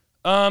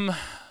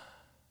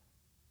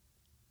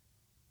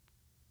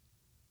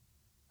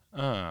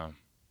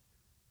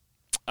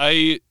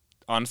 I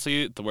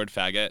honestly, the word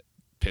faggot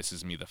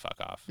pisses me the fuck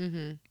off.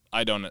 Mm-hmm.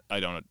 I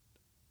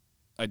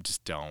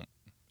just don't.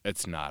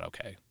 It's not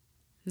okay.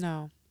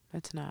 No,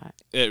 it's not.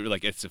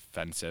 It's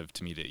offensive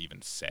to me to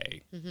even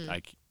say. Mm-hmm.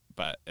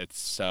 But it's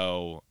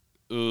so,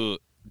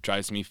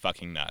 drives me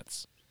fucking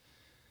nuts.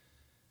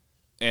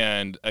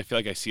 And I feel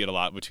like I see it a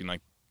lot between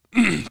like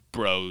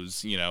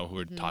bros, who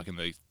are Mm-hmm. talking,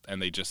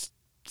 and they just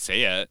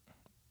say it,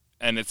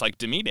 and it's like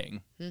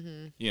demeaning,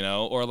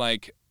 Mm-hmm. or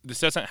like, this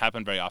doesn't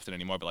happen very often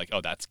anymore, but like, oh,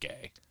 that's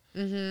gay.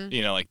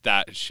 Mm-hmm. Like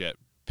that shit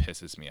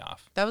pisses me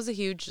off. That was a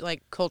huge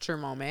like culture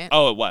moment.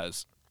 Oh, it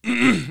was.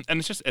 And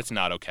it's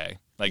not okay.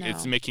 Like,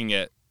 it's No. making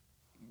it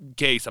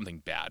gay something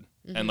bad.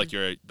 Mm-hmm. And like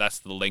that's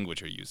the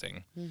language you're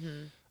using.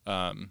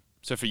 Mm-hmm.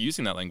 So if you're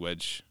using that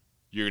language,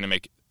 you're going to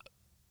make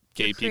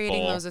gay You're creating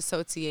people. those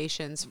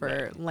associations for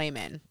Right.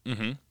 laymen.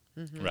 Mm-hmm.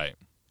 Mm-hmm. Right.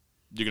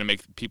 You're going to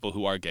make people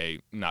who are gay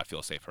not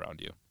feel safe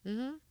around you.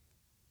 Mm-hmm.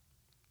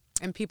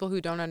 And people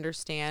who don't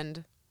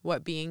understand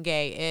what being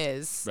gay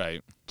is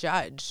Right.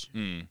 judge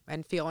Mm.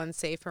 and feel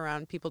unsafe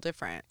around people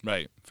different.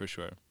 Right. For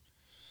sure.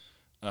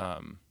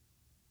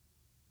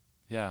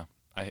 Yeah.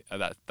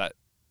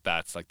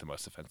 That's like the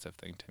most offensive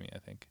thing to me, I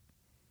think.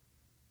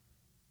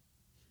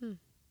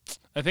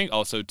 I think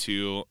also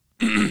too,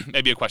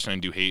 maybe a question I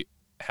do hate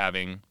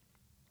having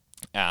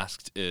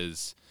asked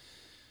is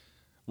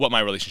what my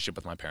relationship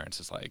with my parents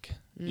is like.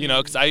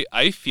 Because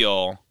I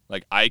feel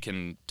like I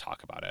can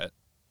talk about it,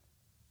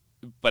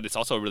 but it's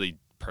also a really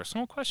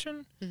personal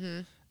question.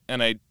 Mm-hmm.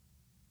 And I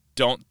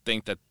don't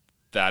think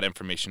that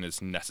information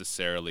is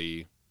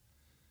necessarily,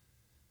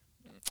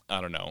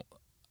 I don't know,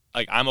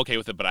 like, I'm okay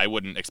with it, but I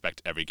wouldn't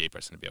expect every gay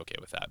person to be okay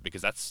with that,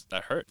 because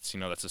that hurts.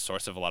 That's the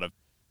source of a lot of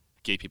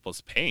gay people's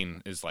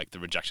pain, is like the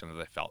rejection that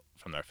they felt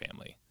from their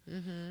family.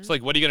 Mm-hmm. So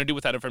like, what are you going to do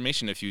with that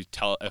information if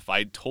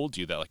I told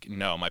you that, like,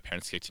 no, my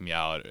parents kicked me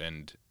out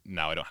and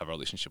now I don't have a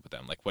relationship with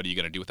them? Like, what are you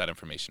going to do with that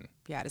information?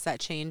 Yeah. Does that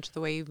change the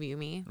way you view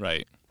me?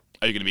 Right.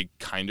 Are you going to be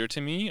kinder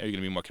to me? Are you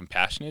going to be more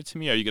compassionate to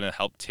me? Are you going to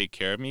help take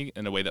care of me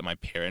in a way that my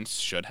parents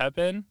should have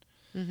been?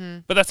 Mm-hmm.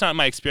 But that's not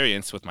my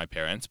experience with my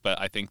parents. But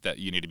I think that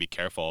you need to be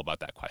careful about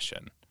that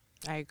question.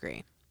 I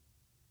agree.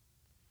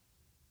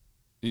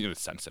 You know,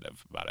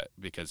 sensitive about it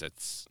because it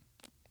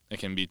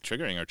can be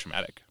triggering or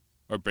traumatic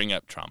or bring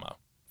up trauma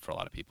for a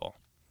lot of people.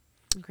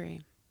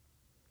 Agree.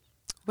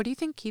 What do you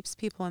think keeps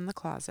people in the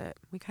closet?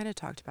 We kind of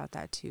talked about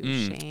that too.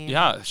 Shame.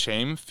 Yeah,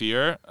 shame,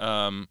 fear.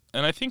 And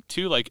I think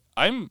too, like,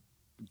 I'm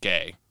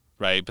gay,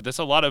 right? But there's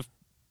a lot of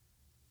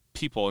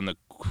people in the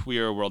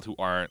queer world who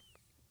aren't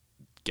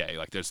gay.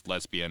 Like, there's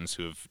lesbians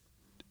who have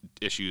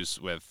issues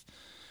with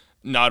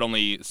not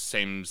only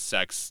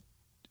same-sex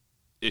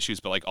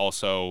issues, but like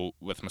also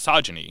with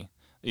misogyny.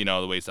 You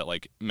know, the ways that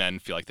like men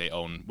feel like they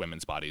own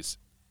women's bodies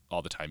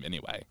all the time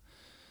anyway.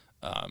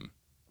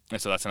 And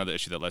so that's another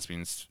issue that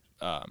lesbians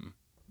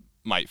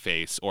might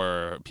face,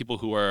 or people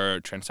who are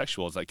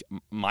transsexuals. Like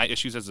my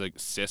issues as a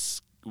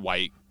cis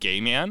white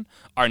gay man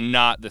are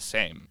not the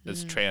same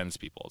as trans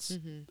people's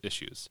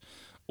issues,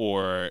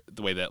 or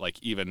the way that like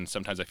even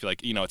sometimes I feel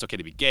like, you know, it's okay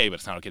to be gay, but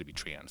it's not okay to be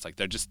trans. Like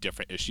they're just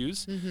different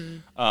issues.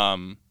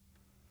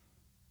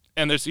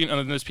 And there's, you know,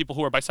 and there's people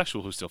who are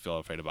bisexual who still feel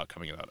afraid about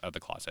coming out of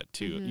the closet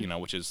too, you know,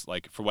 which is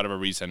like, for whatever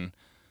reason,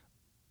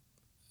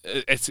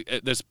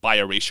 there's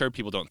bi-erasure.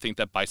 People don't think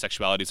that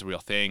bisexuality is a real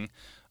thing.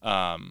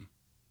 And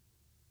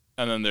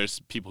then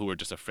there's people who are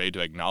just afraid to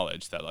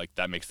acknowledge that, like,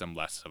 that makes them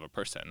less of a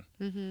person.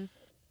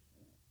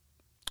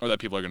 Or that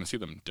people are going to see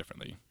them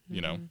differently, you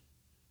know?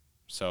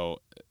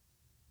 So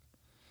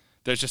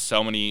there's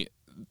so many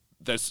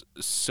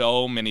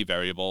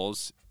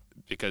variables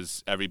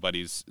because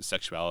everybody's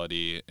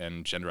sexuality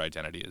and gender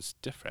identity is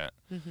different.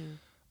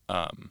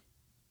 And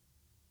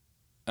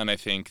I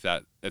think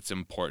that it's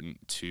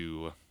important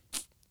to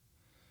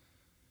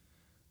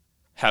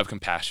have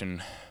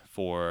compassion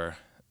for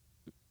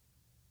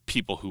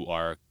people who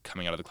are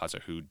coming out of the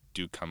closet, who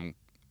do come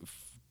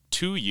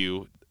to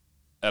you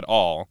at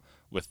all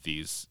with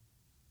these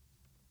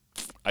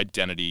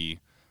identity,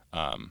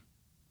 I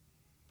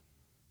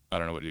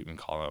don't know what you can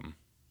call them.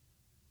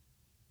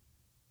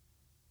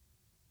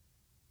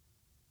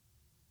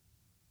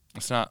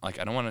 It's not like,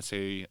 I don't want to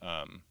say,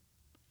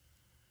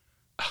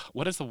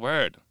 what is the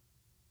word?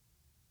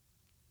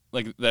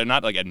 Like, they're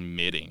not like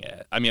admitting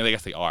it. I mean, I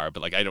guess they are,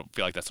 but like, I don't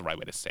feel like that's the right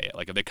way to say it.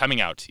 Like, if they're coming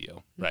out to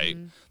you, right?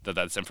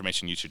 That's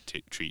information you should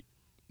treat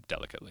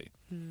delicately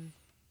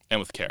and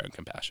with care and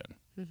compassion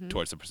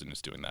towards the person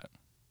who's doing that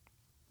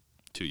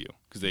to you.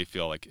 Because they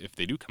feel like if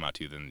they do come out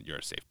to you, then you're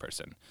a safe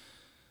person.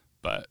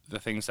 But the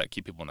things that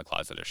keep people in the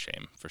closet are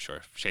shame, for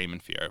sure. Shame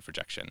and fear of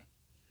rejection.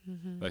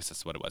 At least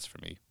that's what it was for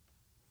me.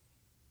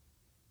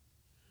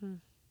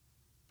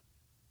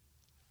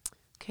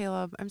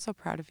 Caleb, I'm so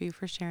proud of you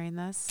for sharing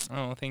this.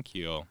 Oh, thank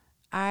you.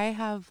 I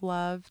have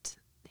loved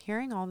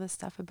hearing all this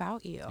stuff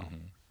about you.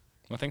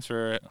 Well, thanks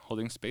for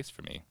holding space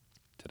for me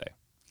today.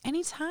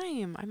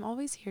 Anytime. I'm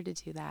always here to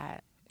do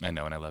that. I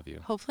know, and I love you.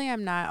 Hopefully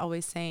I'm not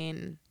always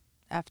saying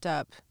effed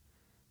up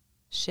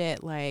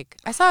shit like,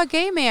 I saw a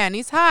gay man,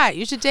 he's hot,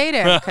 you should date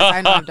him, because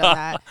I know I've done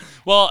that.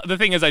 Well, the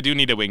thing is, I do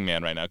need a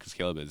wingman right now because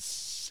Caleb is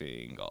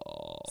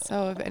single.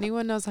 So if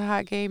anyone knows a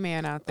hot gay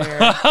man out there,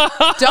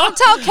 don't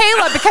tell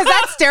Caleb, because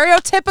that's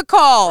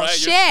stereotypical. Right,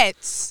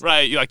 shit.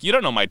 Right, you're like, you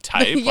don't know my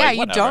type. Yeah, like, you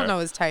whatever. don't know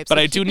his type. But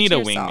so I do keep it need to a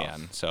yourself.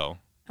 wingman, so.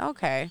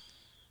 Okay.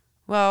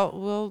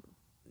 Well,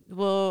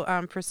 we'll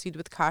proceed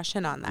with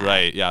caution on that.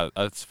 Right, yeah,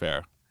 that's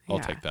fair. I'll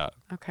Yeah. take that.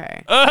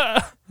 Okay.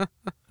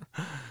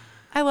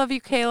 I love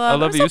you, Caleb. I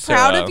love I'm you, so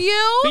proud Sarah. of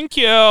you. Thank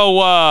you.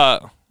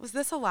 Was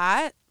this a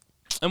lot?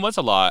 It was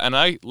a lot, and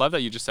I love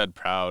that you just said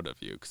proud of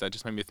you, because that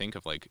just made me think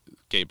of like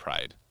gay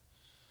pride.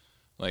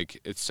 Like,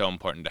 it's so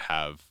important to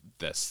have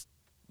this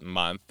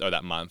month, or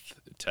that month,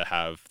 to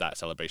have that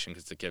celebration,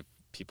 because to give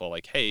people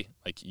like, hey,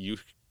 like, you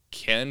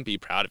can be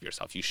proud of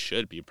yourself. You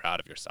should be proud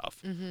of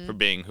yourself for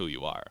being who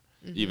you are,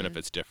 even if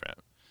it's different.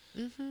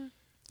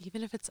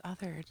 Even if it's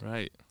othered.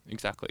 Right.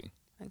 Exactly.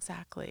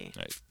 Exactly.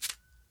 Right.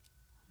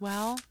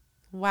 Well,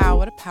 wow,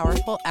 what a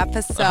powerful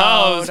episode.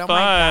 Oh, it was My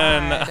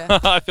fun.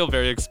 God. I feel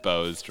very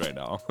exposed right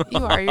now.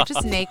 You are. You're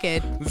just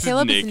naked. This is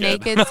Caleb is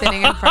naked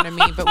sitting in front of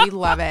me, but we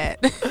love it.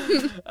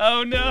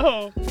 Oh,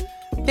 no.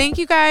 Thank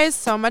you guys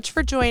so much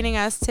for joining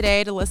us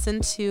today to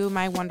listen to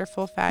my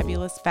wonderful,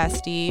 fabulous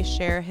bestie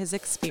share his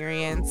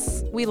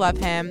experience. We love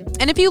him.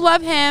 And if you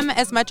love him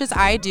as much as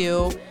I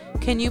do,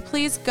 can you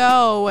please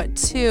go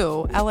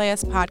to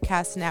LAS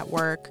Podcast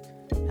Network,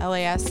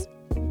 laspodnet.com?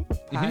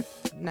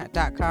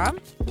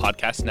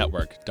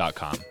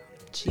 Podcastnetwork.com.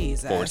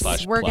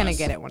 Jesus. We're going to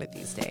get it one of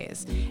these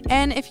days.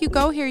 And if you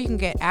go here, you can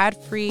get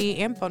ad-free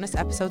and bonus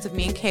episodes of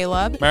me and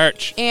Caleb.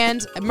 Merch.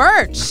 And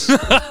merch.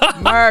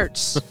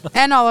 Merch.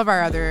 And all of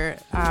our other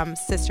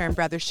sister and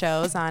brother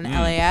shows on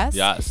LAS.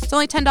 Yes. It's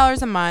only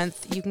 $10 a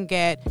month. You can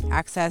get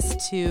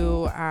access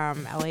to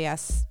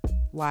LAS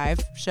live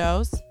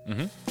shows.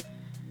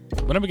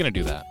 When are we going to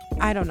do that?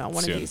 I don't know.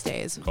 One Soon. of these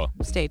days. Cool.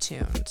 Stay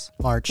tuned.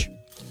 March.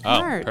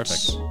 Oh, March.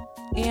 perfect.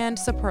 and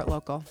support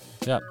local.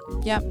 Yep.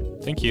 Yep.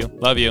 Thank you.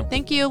 Love you.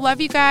 Thank you.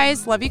 Love you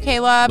guys. Love you,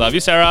 Caleb. Love you,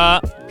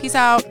 Sarah. Peace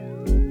out.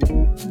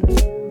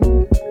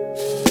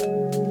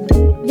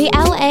 The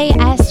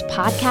LAS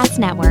Podcast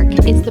Network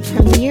is the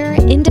premier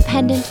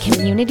independent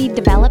community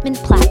development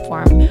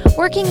platform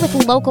working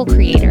with local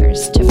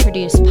creators to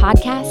produce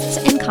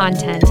podcasts and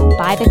content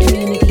by the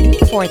community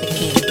for the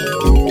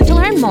community. To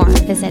learn more,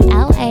 visit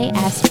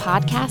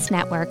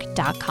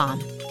laspodcastnetwork.com.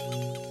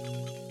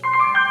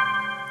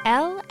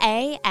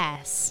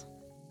 LAS.